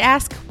researchers to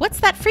ask, what's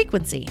that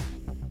frequency?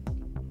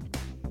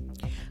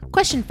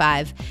 Question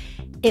 5.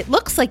 It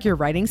looks like you're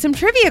writing some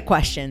trivia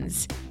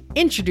questions.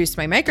 Introduced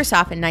by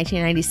Microsoft in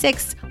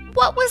 1996,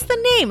 what was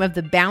the name of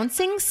the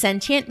bouncing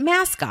sentient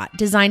mascot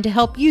designed to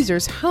help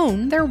users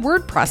hone their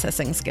word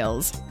processing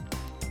skills?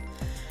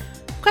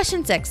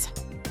 Question 6.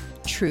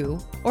 True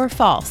or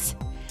false?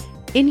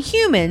 In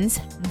humans,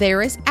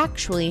 there is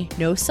actually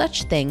no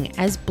such thing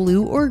as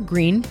blue or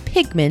green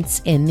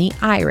pigments in the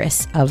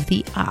iris of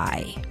the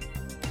eye.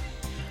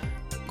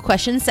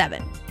 Question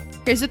 7.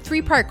 Here's a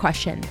 3-part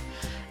question.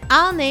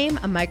 I'll name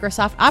a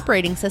Microsoft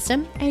operating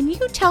system and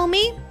you tell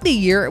me the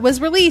year it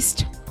was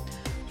released.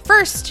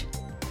 First,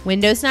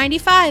 Windows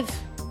 95.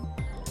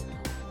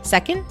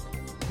 Second,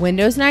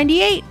 Windows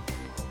 98.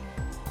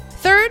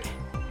 Third,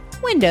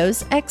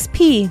 Windows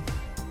XP.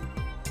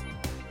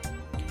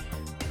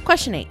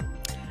 Question 8.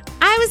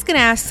 I was going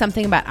to ask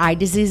something about eye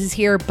diseases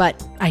here,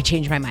 but I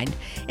changed my mind.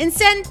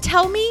 Instead,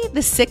 tell me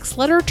the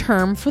 6-letter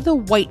term for the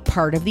white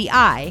part of the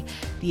eye,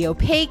 the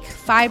opaque,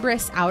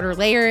 fibrous outer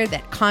layer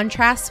that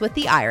contrasts with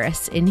the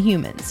iris in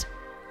humans.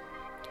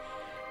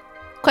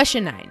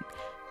 Question 9.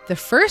 The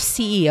first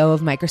CEO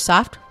of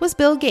Microsoft was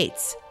Bill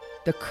Gates.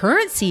 The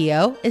current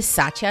CEO is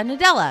Satya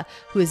Nadella,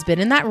 who has been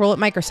in that role at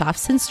Microsoft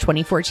since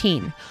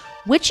 2014.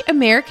 Which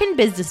American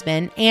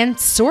businessman and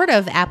sort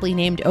of aptly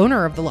named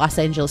owner of the Los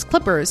Angeles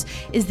Clippers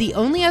is the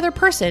only other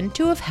person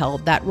to have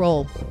held that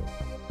role?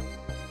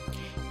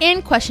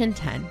 In question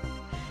 10,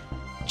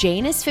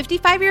 Jane is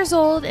 55 years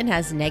old and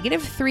has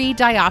 -3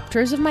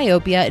 diopters of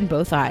myopia in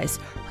both eyes.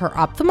 Her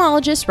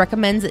ophthalmologist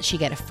recommends that she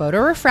get a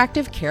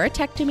photorefractive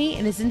keratectomy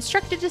and is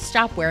instructed to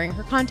stop wearing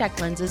her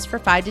contact lenses for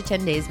 5 to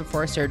 10 days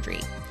before surgery.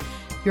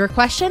 Your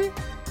question?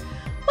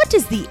 What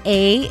does the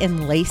A in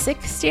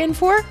LASIK stand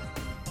for?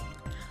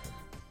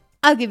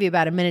 I'll give you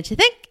about a minute to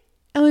think,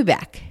 and we'll be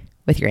back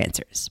with your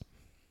answers.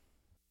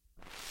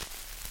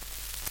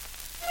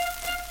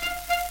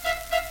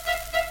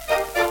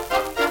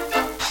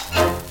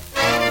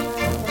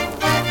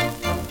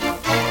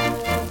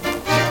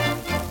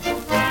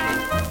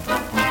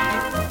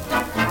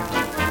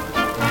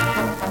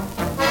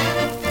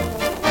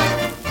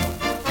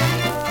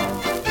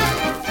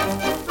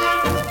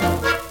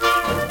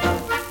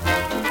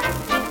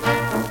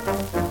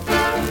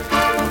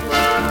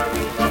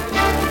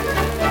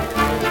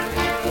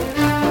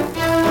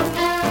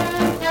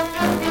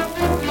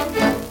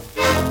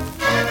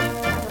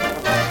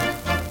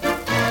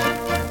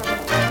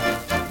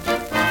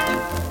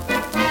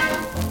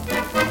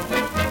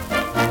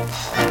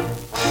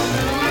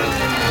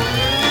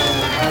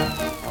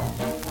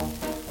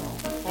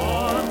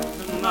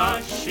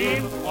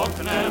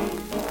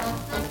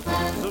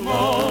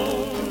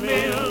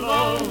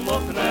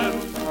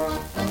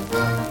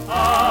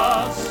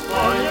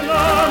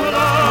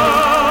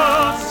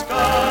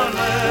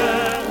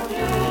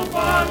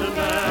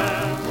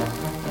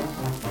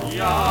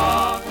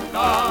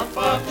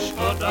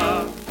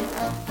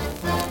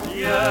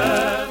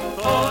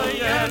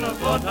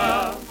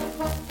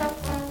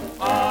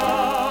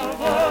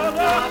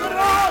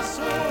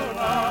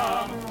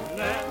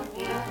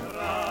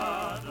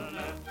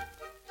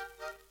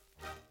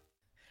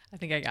 I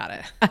think I got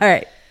it. All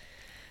right.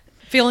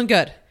 Feeling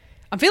good.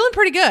 I'm feeling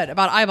pretty good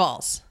about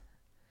eyeballs.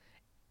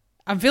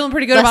 I'm feeling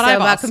pretty good Less about so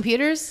eyeballs. about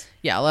computers?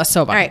 Yeah, less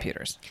so about All right.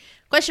 computers.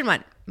 Question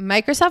 1.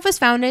 Microsoft was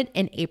founded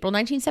in April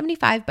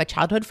 1975 by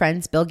childhood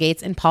friends Bill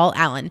Gates and Paul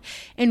Allen.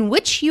 In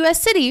which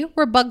U.S. city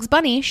where Bugs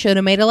Bunny should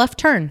have made a left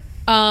turn?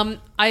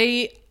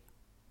 I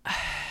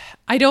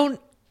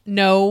don't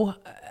know.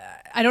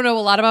 I don't know a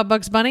lot about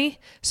Bugs Bunny,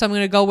 so I'm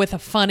going to go with a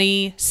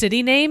funny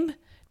city name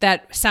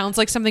that sounds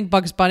like something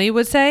Bugs Bunny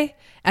would say,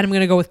 and I'm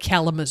going to go with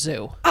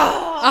Kalamazoo.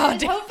 I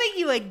was hoping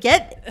you would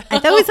get it.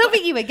 I was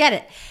hoping you would get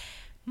it.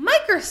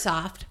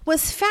 Microsoft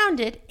was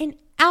founded in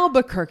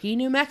Albuquerque,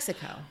 New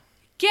Mexico.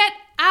 Get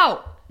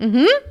out.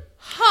 Mm-hmm.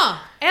 Huh.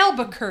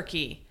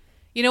 Albuquerque.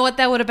 You know what?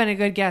 That would have been a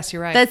good guess.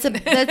 You're right. That's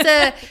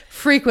a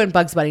frequent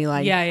Bugs Bunny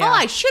line. Yeah, yeah. Oh,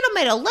 I should have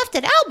made a left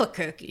at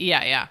Albuquerque.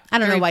 yeah. I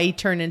don't know why he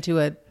turned into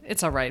a...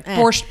 It's all right.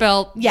 Borscht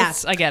Belt. Yeah.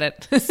 I get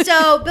it.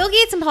 So Bill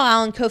Gates and Paul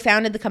Allen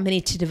co-founded the company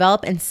to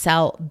develop and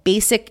sell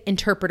basic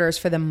interpreters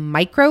for the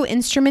micro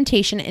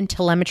instrumentation and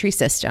telemetry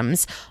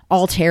systems,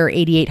 Altair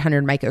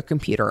 8800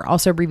 microcomputer,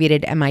 also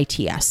abbreviated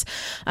MITS.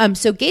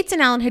 So Gates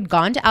and Allen had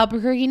gone to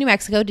Albuquerque, New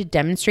Mexico to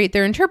demonstrate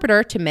their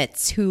interpreter to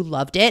MITS, who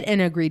loved it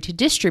and agreed to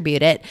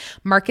distribute it,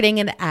 marketing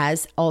it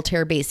as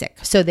Altair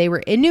Basic. So they were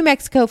in New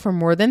Mexico for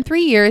more than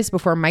 3 years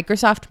before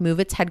Microsoft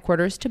moved its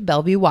headquarters to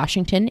Bellevue,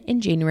 Washington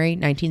in January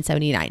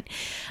 1979.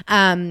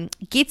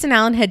 Gates and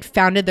Allen had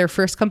founded their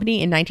first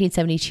company in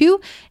 1972.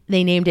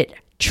 They named it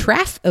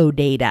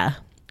Trafodata,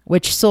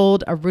 which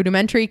sold a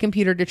rudimentary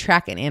computer to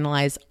track and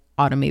analyze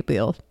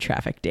automobile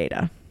traffic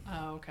data.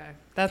 Oh, okay.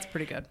 That's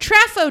pretty good.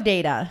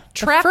 Trafodata.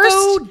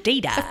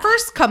 Trafodata. The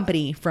first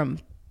company from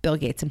Bill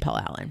Gates and Paul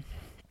Allen.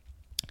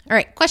 All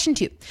right, question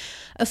 2.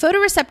 A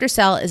photoreceptor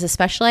cell is a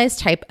specialized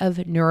type of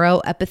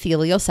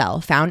neuroepithelial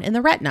cell found in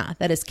the retina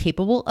that is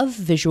capable of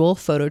visual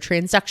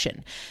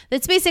phototransduction.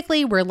 That's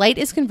basically where light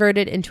is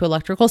converted into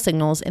electrical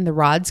signals in the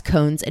rods,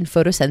 cones, and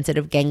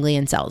photosensitive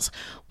ganglion cells.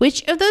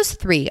 Which of those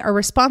 3 are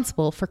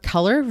responsible for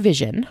color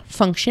vision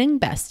functioning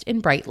best in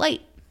bright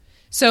light?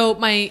 So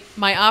my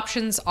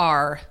options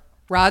are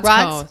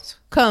rods,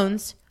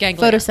 cones,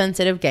 Ganglion.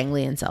 photosensitive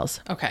ganglion cells.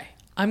 Okay.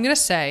 I'm going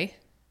to say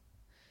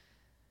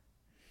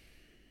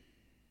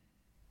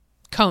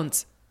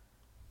cones.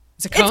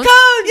 Is it cones? It's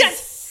cones!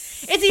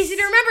 Yes! It's easy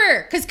to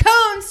remember because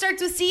cone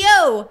starts with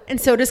CO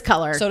and so does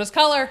color. So does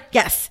color.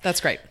 Yes.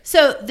 That's great.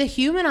 So the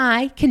human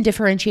eye can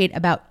differentiate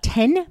about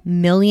 10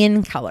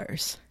 million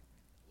colors.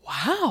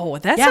 Wow.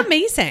 That's Yeah.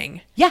 amazing.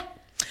 Yeah.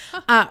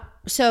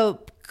 So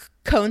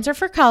cones are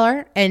for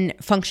color and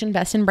function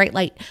best in bright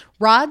light.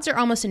 Rods are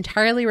almost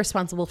entirely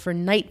responsible for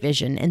night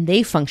vision and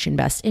they function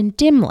best in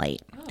dim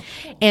light.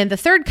 Cool. And the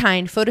third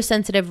kind,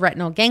 photosensitive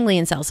retinal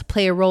ganglion cells,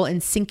 play a role in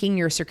syncing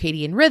your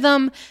circadian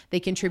rhythm. They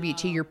contribute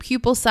to your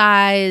pupil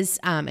size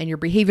and your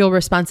behavioral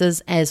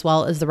responses, as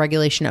well as the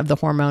regulation of the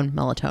hormone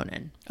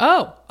melatonin.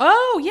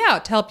 Oh, yeah.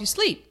 To help you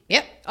sleep.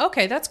 Yep.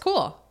 Okay. That's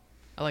cool.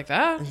 I like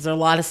that. There's a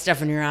lot of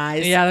stuff in your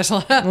eyes. Yeah. There's a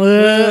lot. I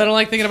don't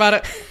like thinking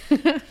about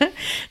it.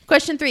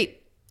 Question 3.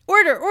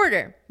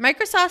 Order.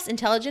 Microsoft's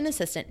intelligent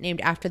assistant,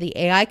 named after the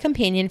AI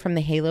companion from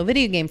the Halo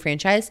video game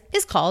franchise,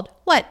 is called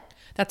what?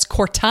 That's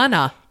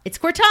Cortana. It's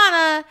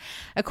Cortana.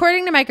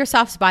 According to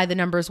Microsoft's By the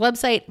Numbers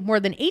website, more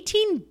than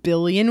 18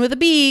 billion with a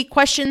B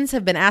questions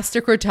have been asked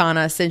to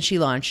Cortana since she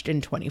launched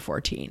in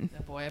 2014.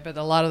 Oh boy, I bet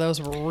a lot of those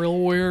were real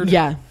weird.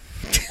 Yeah.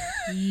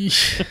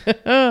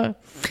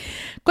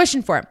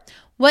 Question 4.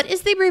 What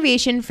is the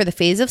abbreviation for the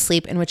phase of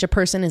sleep in which a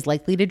person is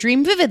likely to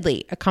dream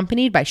vividly,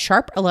 accompanied by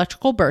sharp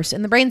electrical bursts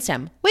in the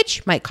brainstem,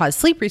 which might cause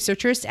sleep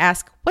researchers to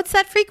ask, what's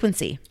that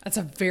frequency? That's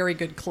a very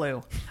good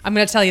clue. I'm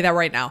going to tell you that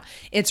right now.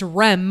 It's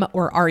REM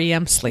or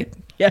REM sleep.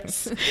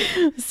 Yes.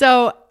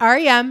 So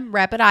REM,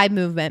 rapid eye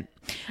movement.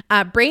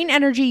 Brain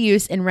energy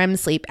use in REM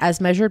sleep,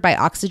 as measured by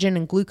oxygen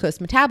and glucose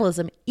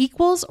metabolism,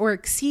 equals or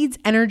exceeds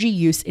energy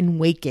use in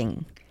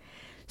waking.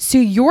 So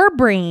your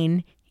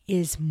brain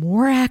is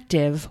more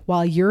active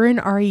while you're in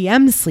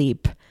REM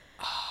sleep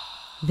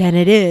than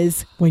it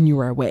is when you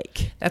are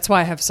awake. That's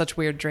why I have such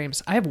weird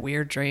dreams. I have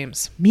weird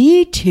dreams.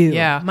 Me too.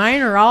 Yeah.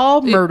 Mine are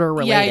all murder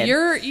related.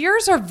 Yeah,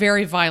 yours are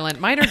very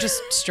violent. Mine are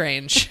just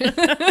strange.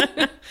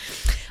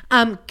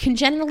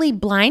 Congenitally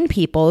blind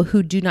people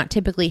who do not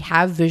typically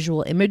have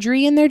visual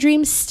imagery in their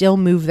dreams still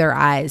move their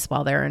eyes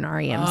while they're in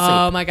REM sleep.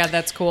 Oh my God,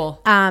 that's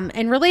cool.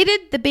 And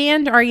related, the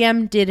band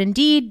REM did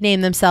indeed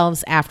name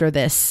themselves after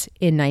this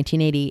in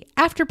 1980,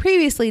 after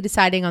previously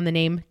deciding on the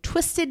name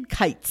Twisted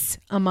Kites,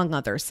 among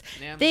others.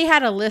 Yeah. They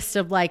had a list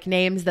of like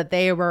names that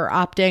they were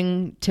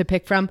opting to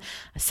pick from.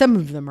 Some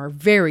of them are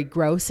very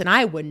gross, and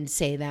I wouldn't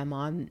say them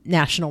on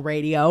national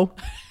radio.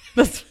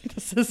 Which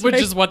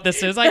is what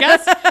this is, I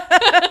guess.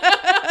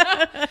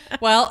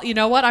 Well, you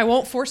know what? I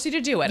won't force you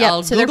to do it. Yep.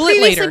 I'll so Google their it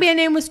previous later. band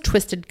name was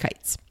Twisted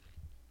Kites.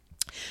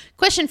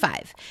 Question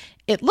 5.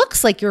 It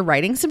looks like you're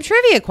writing some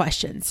trivia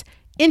questions.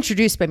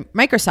 Introduced by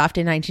Microsoft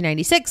in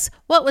 1996,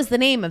 what was the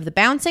name of the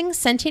bouncing,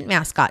 sentient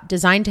mascot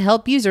designed to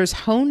help users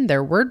hone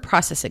their word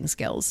processing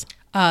skills?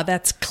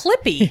 That's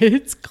Clippy.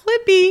 It's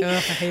Clippy. Ugh, I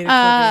hated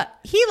Clippy.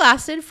 He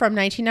lasted from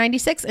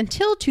 1996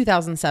 until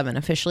 2007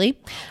 officially.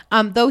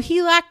 Though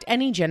he lacked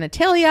any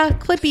genitalia,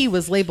 Clippy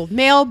was labeled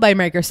male by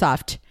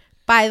Microsoft.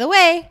 By the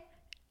way,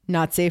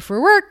 not safe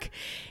for work.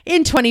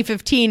 In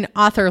 2015,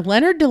 author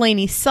Leonard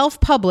Delaney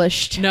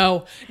self-published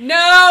No.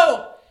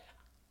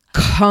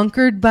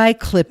 Conquered by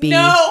Clippy.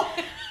 No.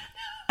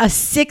 A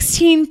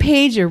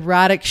 16-page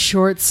erotic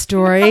short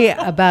story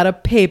about a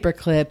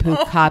paperclip who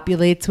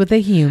copulates with a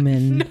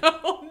human. No.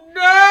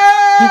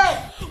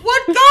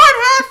 What God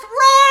hath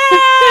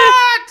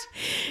wrought?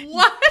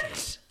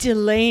 What?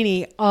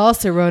 Delaney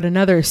also wrote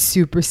another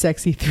super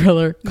sexy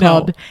thriller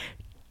called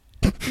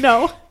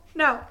No.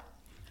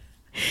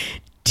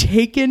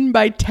 Taken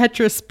by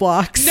Tetris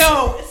Blocks.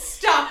 No.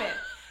 Stop it.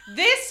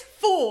 This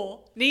fool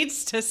fool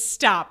needs to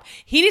stop.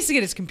 He needs to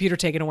get his computer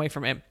taken away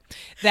from him.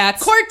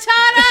 That's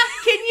Cortana,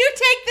 can you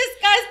take this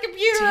guy's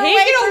computer take away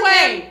it from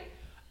away.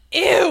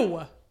 him?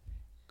 Ew.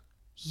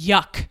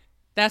 Yuck.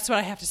 That's what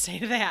I have to say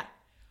to that.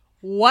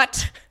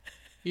 What?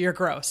 You're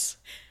gross.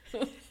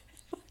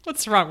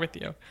 What's wrong with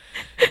you?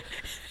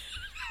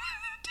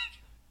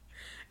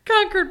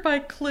 Conquered by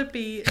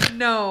Clippy.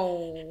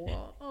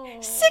 No.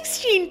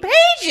 16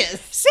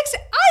 pages.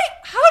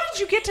 How did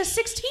you get to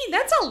 16?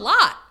 That's a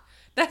lot.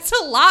 That's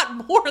a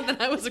lot more than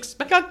I was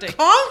expecting.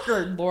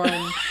 Conquered,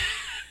 Lauren.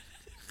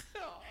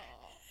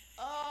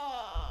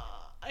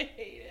 I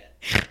hate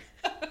it.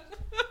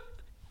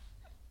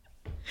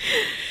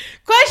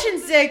 Question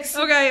 6.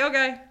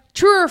 Okay.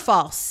 True or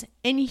false?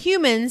 In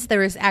humans,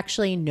 there is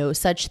actually no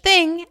such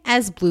thing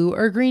as blue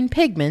or green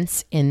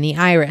pigments in the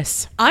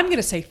iris. I'm going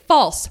to say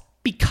false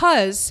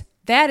because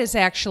that is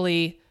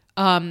actually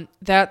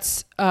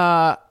that's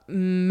melanin.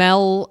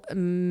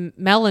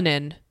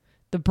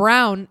 The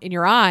brown in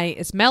your eye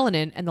is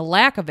melanin, and the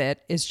lack of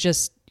it is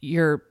just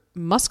your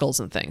muscles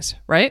and things,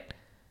 right?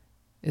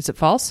 Is it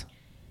false?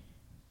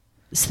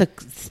 It's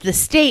the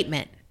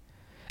statement.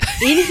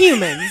 In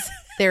humans,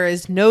 there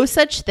is no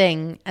such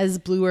thing as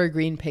blue or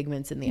green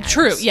pigments in the iris.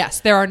 True.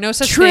 Yes, there are no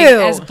such True.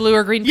 thing as blue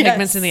or green Yes.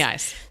 pigments in the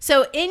eyes.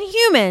 So in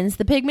humans,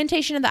 the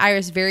pigmentation of the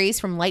iris varies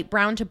from light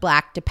brown to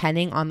black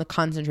depending on the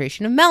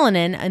concentration of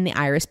melanin in the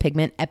iris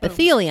pigment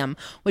epithelium,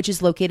 which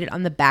is located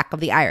on the back of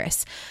the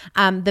iris.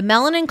 The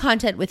melanin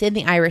content within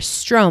the iris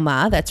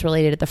stroma that's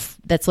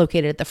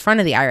located at the front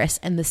of the iris,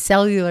 and the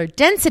cellular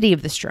density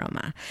of the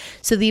stroma.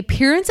 So the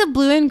appearance of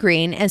blue and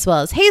green, as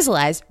well as hazel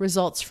eyes,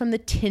 results from the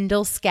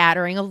Tyndall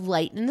scattering of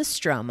light in the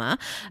stroma,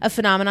 a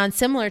phenomenon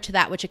similar to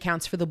that which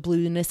accounts for the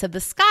blueness of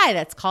the sky.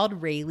 That's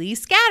called Rayleigh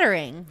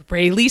scattering.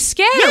 Rayleigh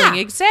scattering,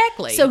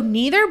 exactly. So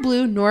neither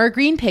blue nor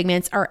green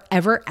pigments are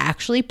ever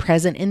actually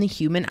present in the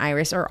human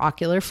iris or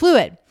ocular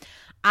fluid.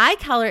 Eye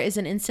color is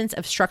an instance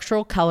of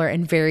structural color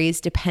and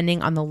varies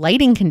depending on the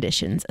lighting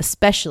conditions,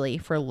 especially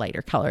for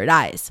lighter colored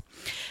eyes.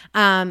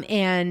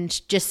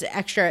 And just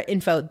extra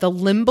info, the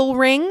limbal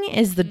ring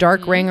is the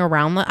dark ring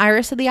around the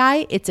iris of the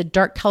eye. It's a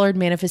dark colored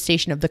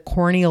manifestation of the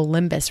corneal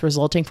limbus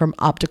resulting from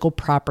optical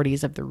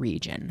properties of the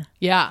region.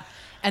 Yeah.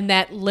 And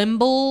that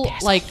limbal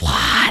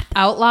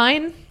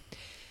outline,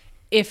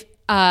 if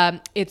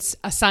it's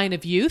a sign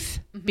of youth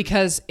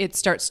because it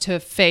starts to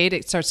fade,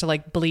 it starts to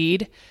like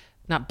bleed.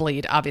 Not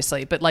bleed,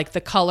 obviously, but like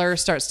the color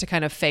starts to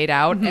kind of fade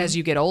out as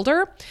you get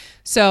older.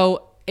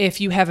 So if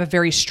you have a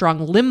very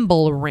strong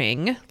limbal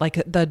ring, like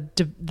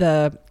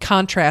the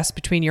contrast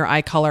between your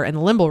eye color and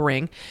the limbal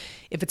ring,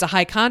 if it's a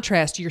high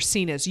contrast, you're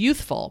seen as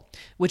youthful,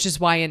 which is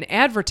why in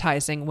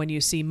advertising, when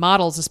you see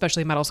models,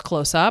 especially models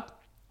close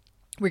up,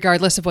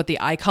 regardless of what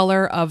the eye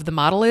color of the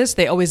model is,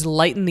 they always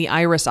lighten the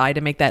iris eye to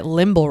make that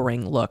limbal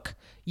ring look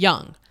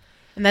young.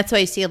 And that's why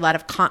you see a lot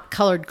of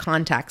colored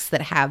contacts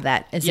that have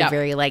that as a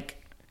very like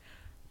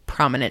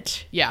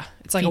prominent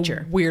it's like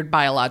feature. a weird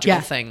biological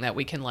thing that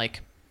we can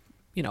like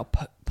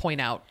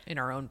point out in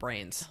our own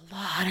brains. A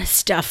lot of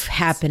stuff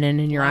happening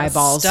in your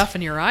eyeballs. Stuff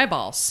in your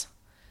eyeballs.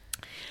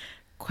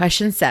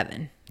 Question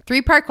 7.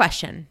 3-part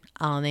question.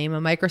 I'll name a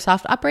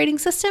Microsoft operating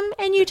system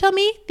and you tell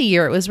me the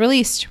year it was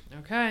released.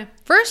 Okay.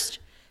 First,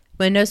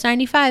 Windows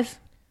 95.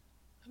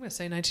 I'm going to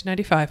say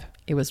 1995.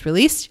 It was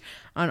released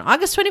on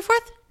August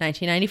 24th,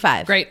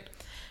 1995. Great.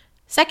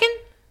 Second,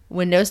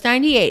 Windows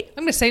 98.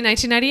 I'm going to say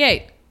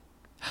 1998.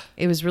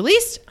 It was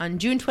released on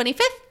June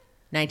 25th,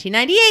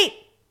 1998.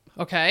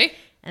 Okay.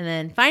 And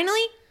then finally,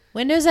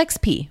 Windows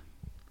XP.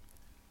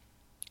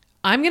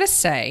 I'm going to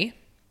say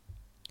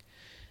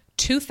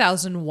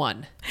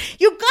 2001.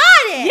 You got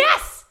it!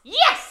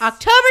 Yes!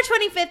 October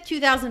 25th,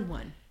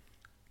 2001.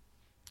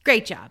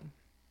 Great job.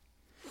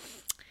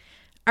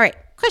 All right,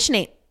 question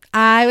 8.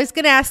 I was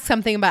going to ask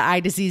something about eye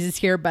diseases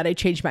here, but I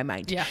changed my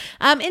mind. Yeah.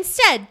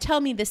 Instead, tell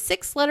me the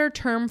 6-letter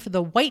term for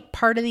the white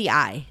part of the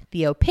eye,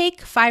 the opaque,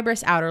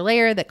 fibrous outer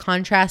layer that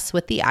contrasts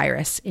with the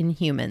iris in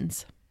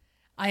humans.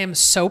 I am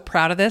so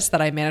proud of this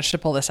that I managed to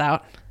pull this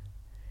out.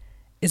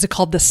 Is it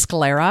called the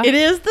sclera? It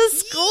is the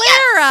sclera.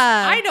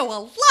 Yes! I know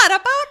a lot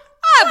about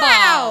eyeballs.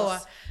 Wow.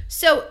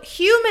 So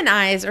human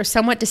eyes are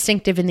somewhat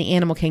distinctive in the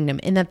animal kingdom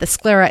in that the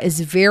sclera is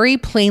very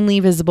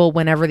plainly visible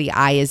whenever the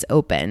eye is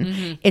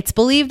open. It's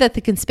believed that the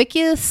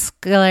conspicuous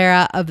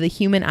sclera of the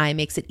human eye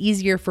makes it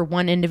easier for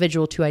one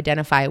individual to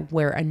identify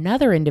where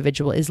another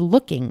individual is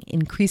looking,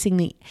 increasing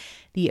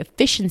the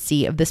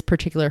efficiency of this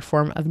particular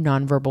form of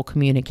nonverbal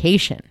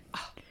communication.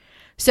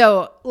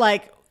 So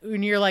like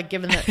when you're like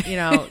given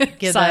the,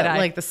 give Side that, eye.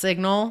 like the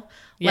signal,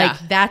 Yeah.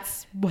 like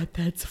that's what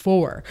that's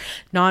for,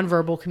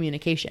 nonverbal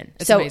communication.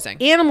 It's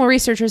amazing. Animal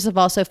researchers have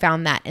also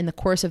found that in the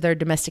course of their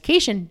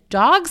domestication,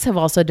 dogs have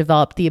also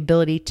developed the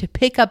ability to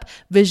pick up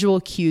visual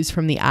cues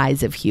from the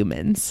eyes of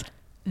humans.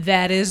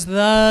 That is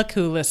the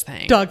coolest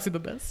thing. Dogs are the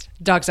best.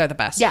 Dogs are the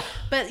best. Yeah,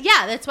 but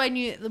yeah, that's when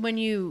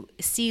you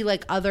see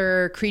like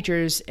other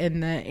creatures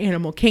in the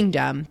animal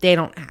kingdom,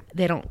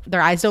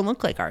 their eyes don't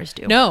look like ours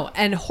do. No,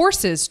 and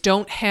horses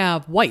don't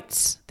have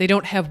whites. They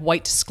don't have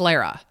white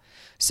sclera.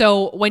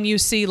 So when you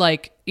see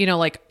like,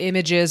 like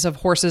images of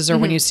horses or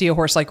when you see a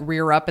horse like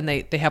rear up and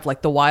they have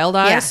like the wild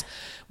eyes,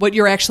 what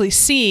you're actually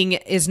seeing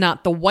is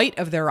not the white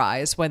of their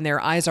eyes when their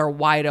eyes are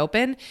wide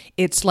open.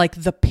 It's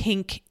like the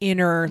pink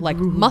inner like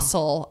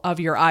muscle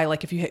of your eye.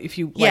 Like if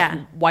you like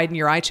widen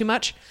your eye too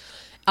much.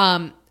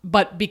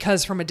 But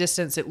because from a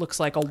distance it looks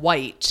like a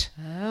white.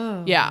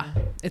 Oh. Yeah.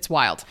 It's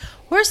wild.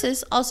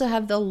 Horses also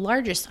have the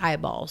largest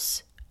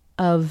eyeballs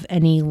of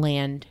any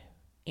land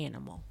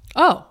animal.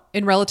 Oh,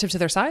 in relative to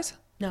their size?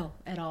 No,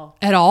 at all.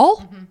 At all?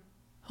 Mm-hmm.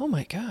 Oh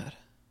my God.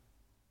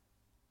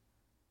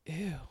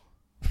 Ew.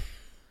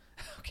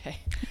 Okay.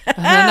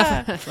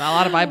 Enough. A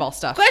lot of eyeball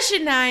stuff.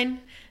 Question 9.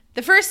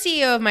 The first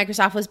CEO of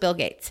Microsoft was Bill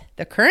Gates.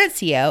 The current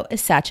CEO is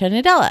Satya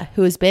Nadella,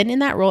 who has been in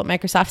that role at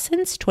Microsoft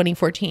since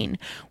 2014.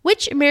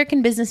 Which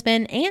American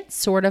businessman and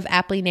sort of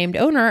aptly named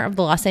owner of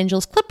the Los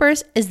Angeles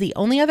Clippers is the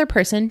only other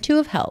person to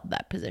have held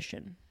that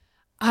position?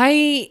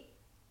 I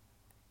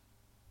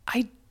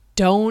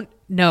don't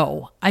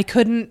know. I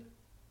couldn't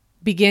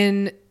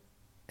begin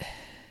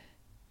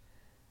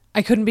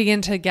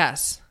to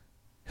guess.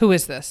 Who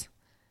is this?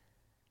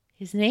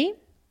 His name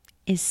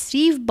is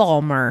Steve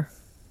Ballmer.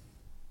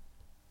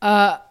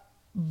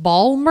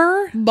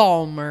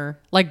 Ballmer?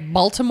 Like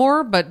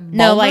Baltimore, but Ballmer?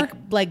 No,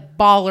 like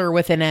baller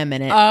with an M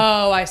in it.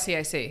 Oh, I see.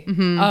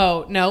 Mm-hmm.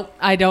 Oh, no,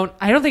 I don't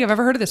think I've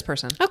ever heard of this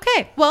person.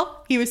 Okay.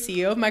 Well, he was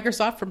CEO of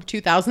Microsoft from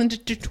 2000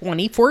 to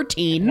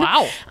 2014.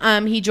 Wow.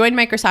 He joined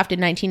Microsoft in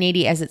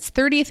 1980 as its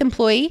 30th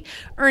employee,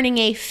 earning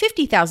a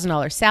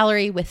 $50,000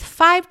 salary with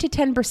 5 to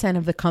 10%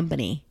 of the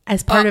company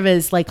as part of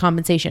his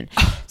compensation.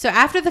 So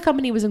after the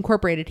company was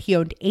incorporated, he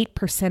owned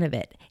 8% of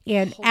it.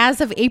 And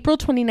as of April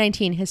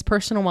 2019, his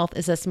personal wealth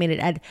is estimated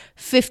at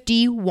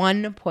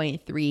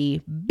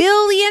 $51.3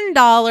 billion,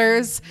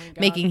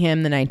 making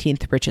him the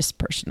 19th richest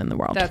person in the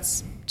world.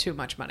 That's too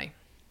much money.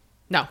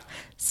 No.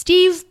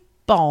 Steve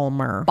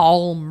Ballmer.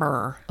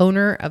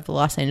 Owner of the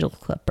Los Angeles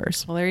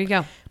Clippers. Well, there you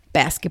go.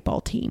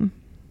 Basketball team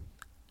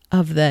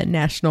of the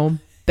National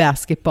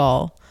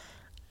Basketball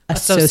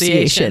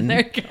Association.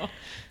 There you go.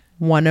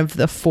 One of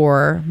the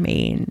 4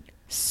 main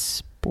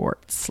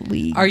sports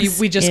leagues. Are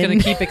we just going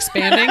to keep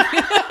expanding?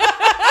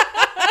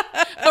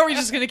 Are we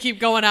just going to keep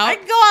going out? I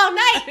can go all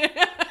night.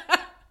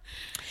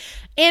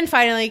 And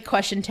finally,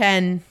 question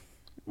 10.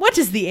 What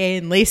does the A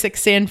in LASIK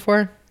stand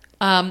for?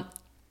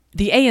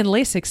 The A in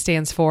LASIK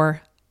stands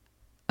for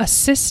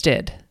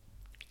assisted.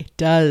 It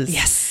does.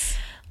 Yes.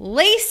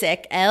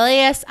 LASIK,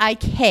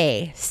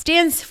 LASIK,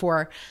 stands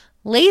for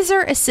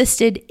laser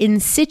assisted in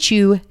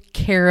situ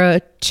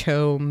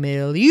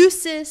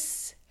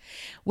keratomileusis,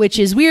 which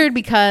is weird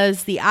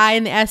because the I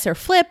and the S are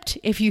flipped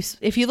if you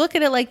look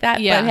at it like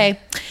that. Yeah. But hey,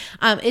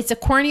 it's a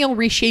corneal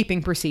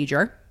reshaping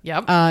procedure.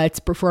 Yep. It's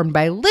performed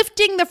by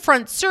lifting the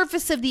front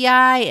surface of the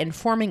eye and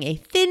forming a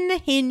thin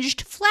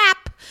hinged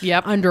flap.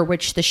 Yep. Under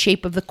which the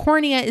shape of the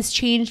cornea is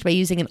changed by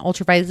using an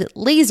ultraviolet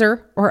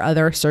laser or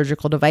other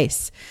surgical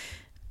device.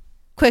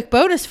 Quick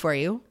bonus for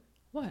you.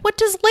 What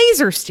does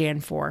laser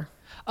stand for?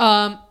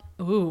 I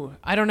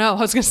don't know.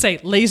 I was going to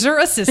say laser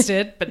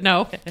assisted, but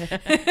no.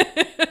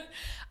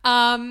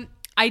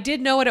 I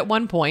did know it at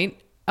one point.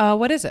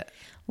 What is it?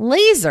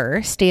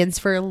 Laser stands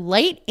for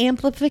light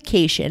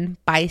amplification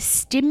by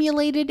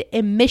stimulated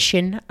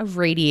emission of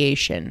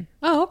radiation.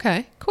 Oh,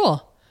 okay.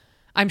 Cool.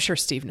 I'm sure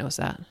Steve knows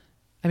that.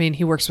 I mean,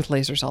 he works with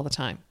lasers all the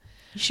time.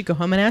 You should go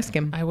home and ask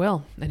him. I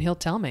will, and he'll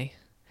tell me.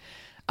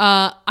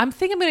 I'm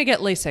going to get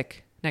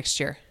LASIK next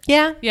year.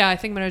 Yeah? Yeah, I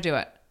think I'm going to do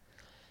it.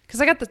 Because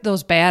I got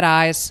those bad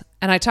eyes,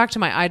 and I talked to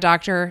my eye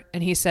doctor,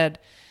 and he said,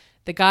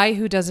 the guy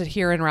who does it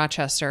here in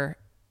Rochester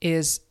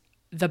is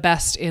the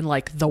best in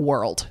the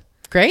world.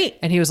 Great.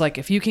 And he was like,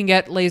 if you can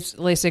get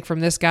LASIK from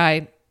this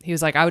guy, he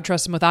was like, I would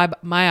trust him with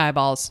my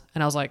eyeballs.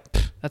 And I was like,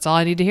 that's all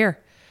I need to hear.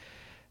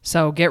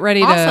 So get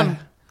ready to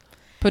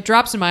put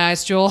drops in my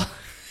eyes, Jewel,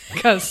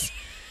 because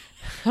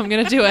I'm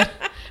going to do it.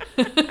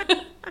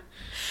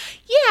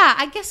 Yeah,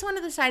 I guess one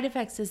of the side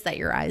effects is that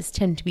your eyes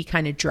tend to be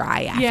kind of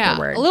dry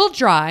afterward. Yeah, a little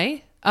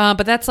dry,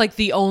 but that's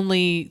the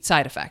only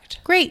side effect.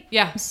 Great.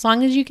 Yeah. As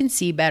long as you can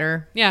see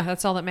better. Yeah,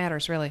 that's all that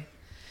matters, really.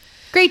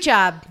 Great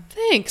job.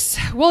 Thanks.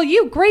 Well,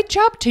 great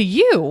job to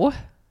you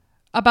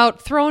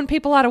about throwing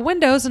people out of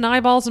windows and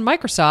eyeballs in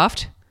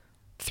Microsoft.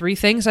 3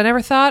 things I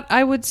never thought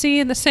I would see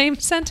in the same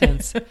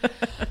sentence.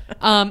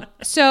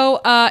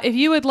 So if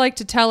you would like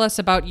to tell us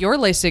about your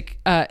LASIK,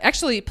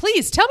 actually,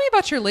 please tell me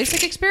about your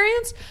LASIK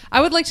experience.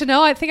 I would like to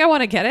know. I think I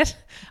want to get it.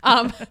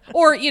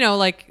 Or,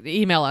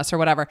 email us or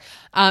whatever.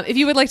 If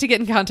you would like to get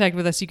in contact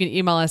with us, you can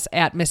email us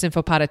at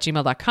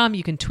missinfopod@gmail.com.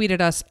 You can tweet at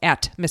us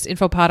at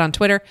missinfopod on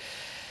Twitter.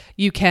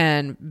 You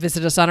can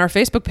visit us on our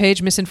Facebook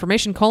page,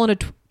 Misinformation: a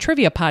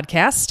Trivia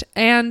Podcast.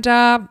 And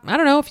I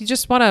don't know, if you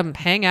just want to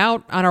hang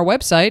out on our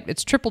website,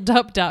 it's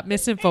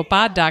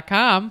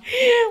www.misinfopod.com.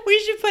 We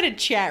should put a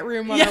chat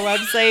room on our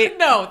website.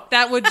 No,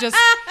 that would just,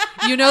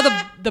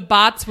 the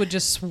bots would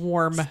just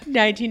swarm.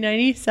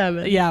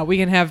 1997. Yeah, we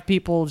can have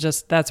people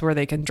that's where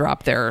they can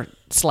drop their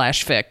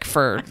 /fic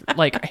for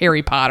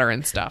Harry Potter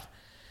and stuff.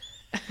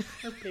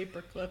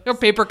 Or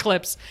paper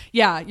clips.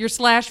 Yeah, your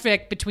slash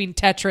fic between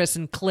Tetris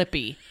and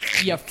Clippy.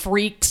 You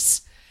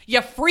freaks.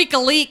 You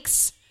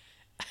freak-a-leaks.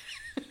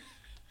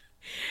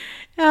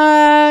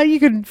 You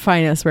can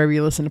find us wherever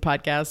you listen to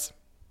podcasts.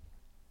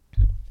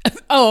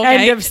 Oh,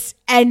 okay.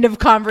 End of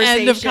conversation.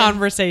 End of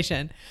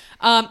conversation.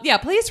 Yeah,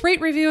 please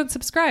rate, review, and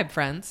subscribe,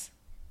 friends.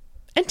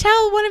 And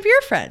tell one of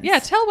your friends. Yeah,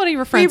 tell one of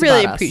your friends We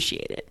really about us.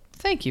 appreciate it.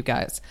 Thank you,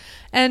 guys.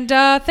 And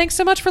thanks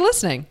so much for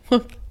listening.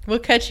 We'll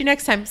catch you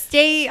next time.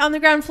 Stay on the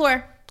ground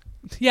floor.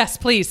 Yes,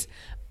 please.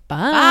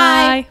 Bye.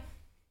 Bye.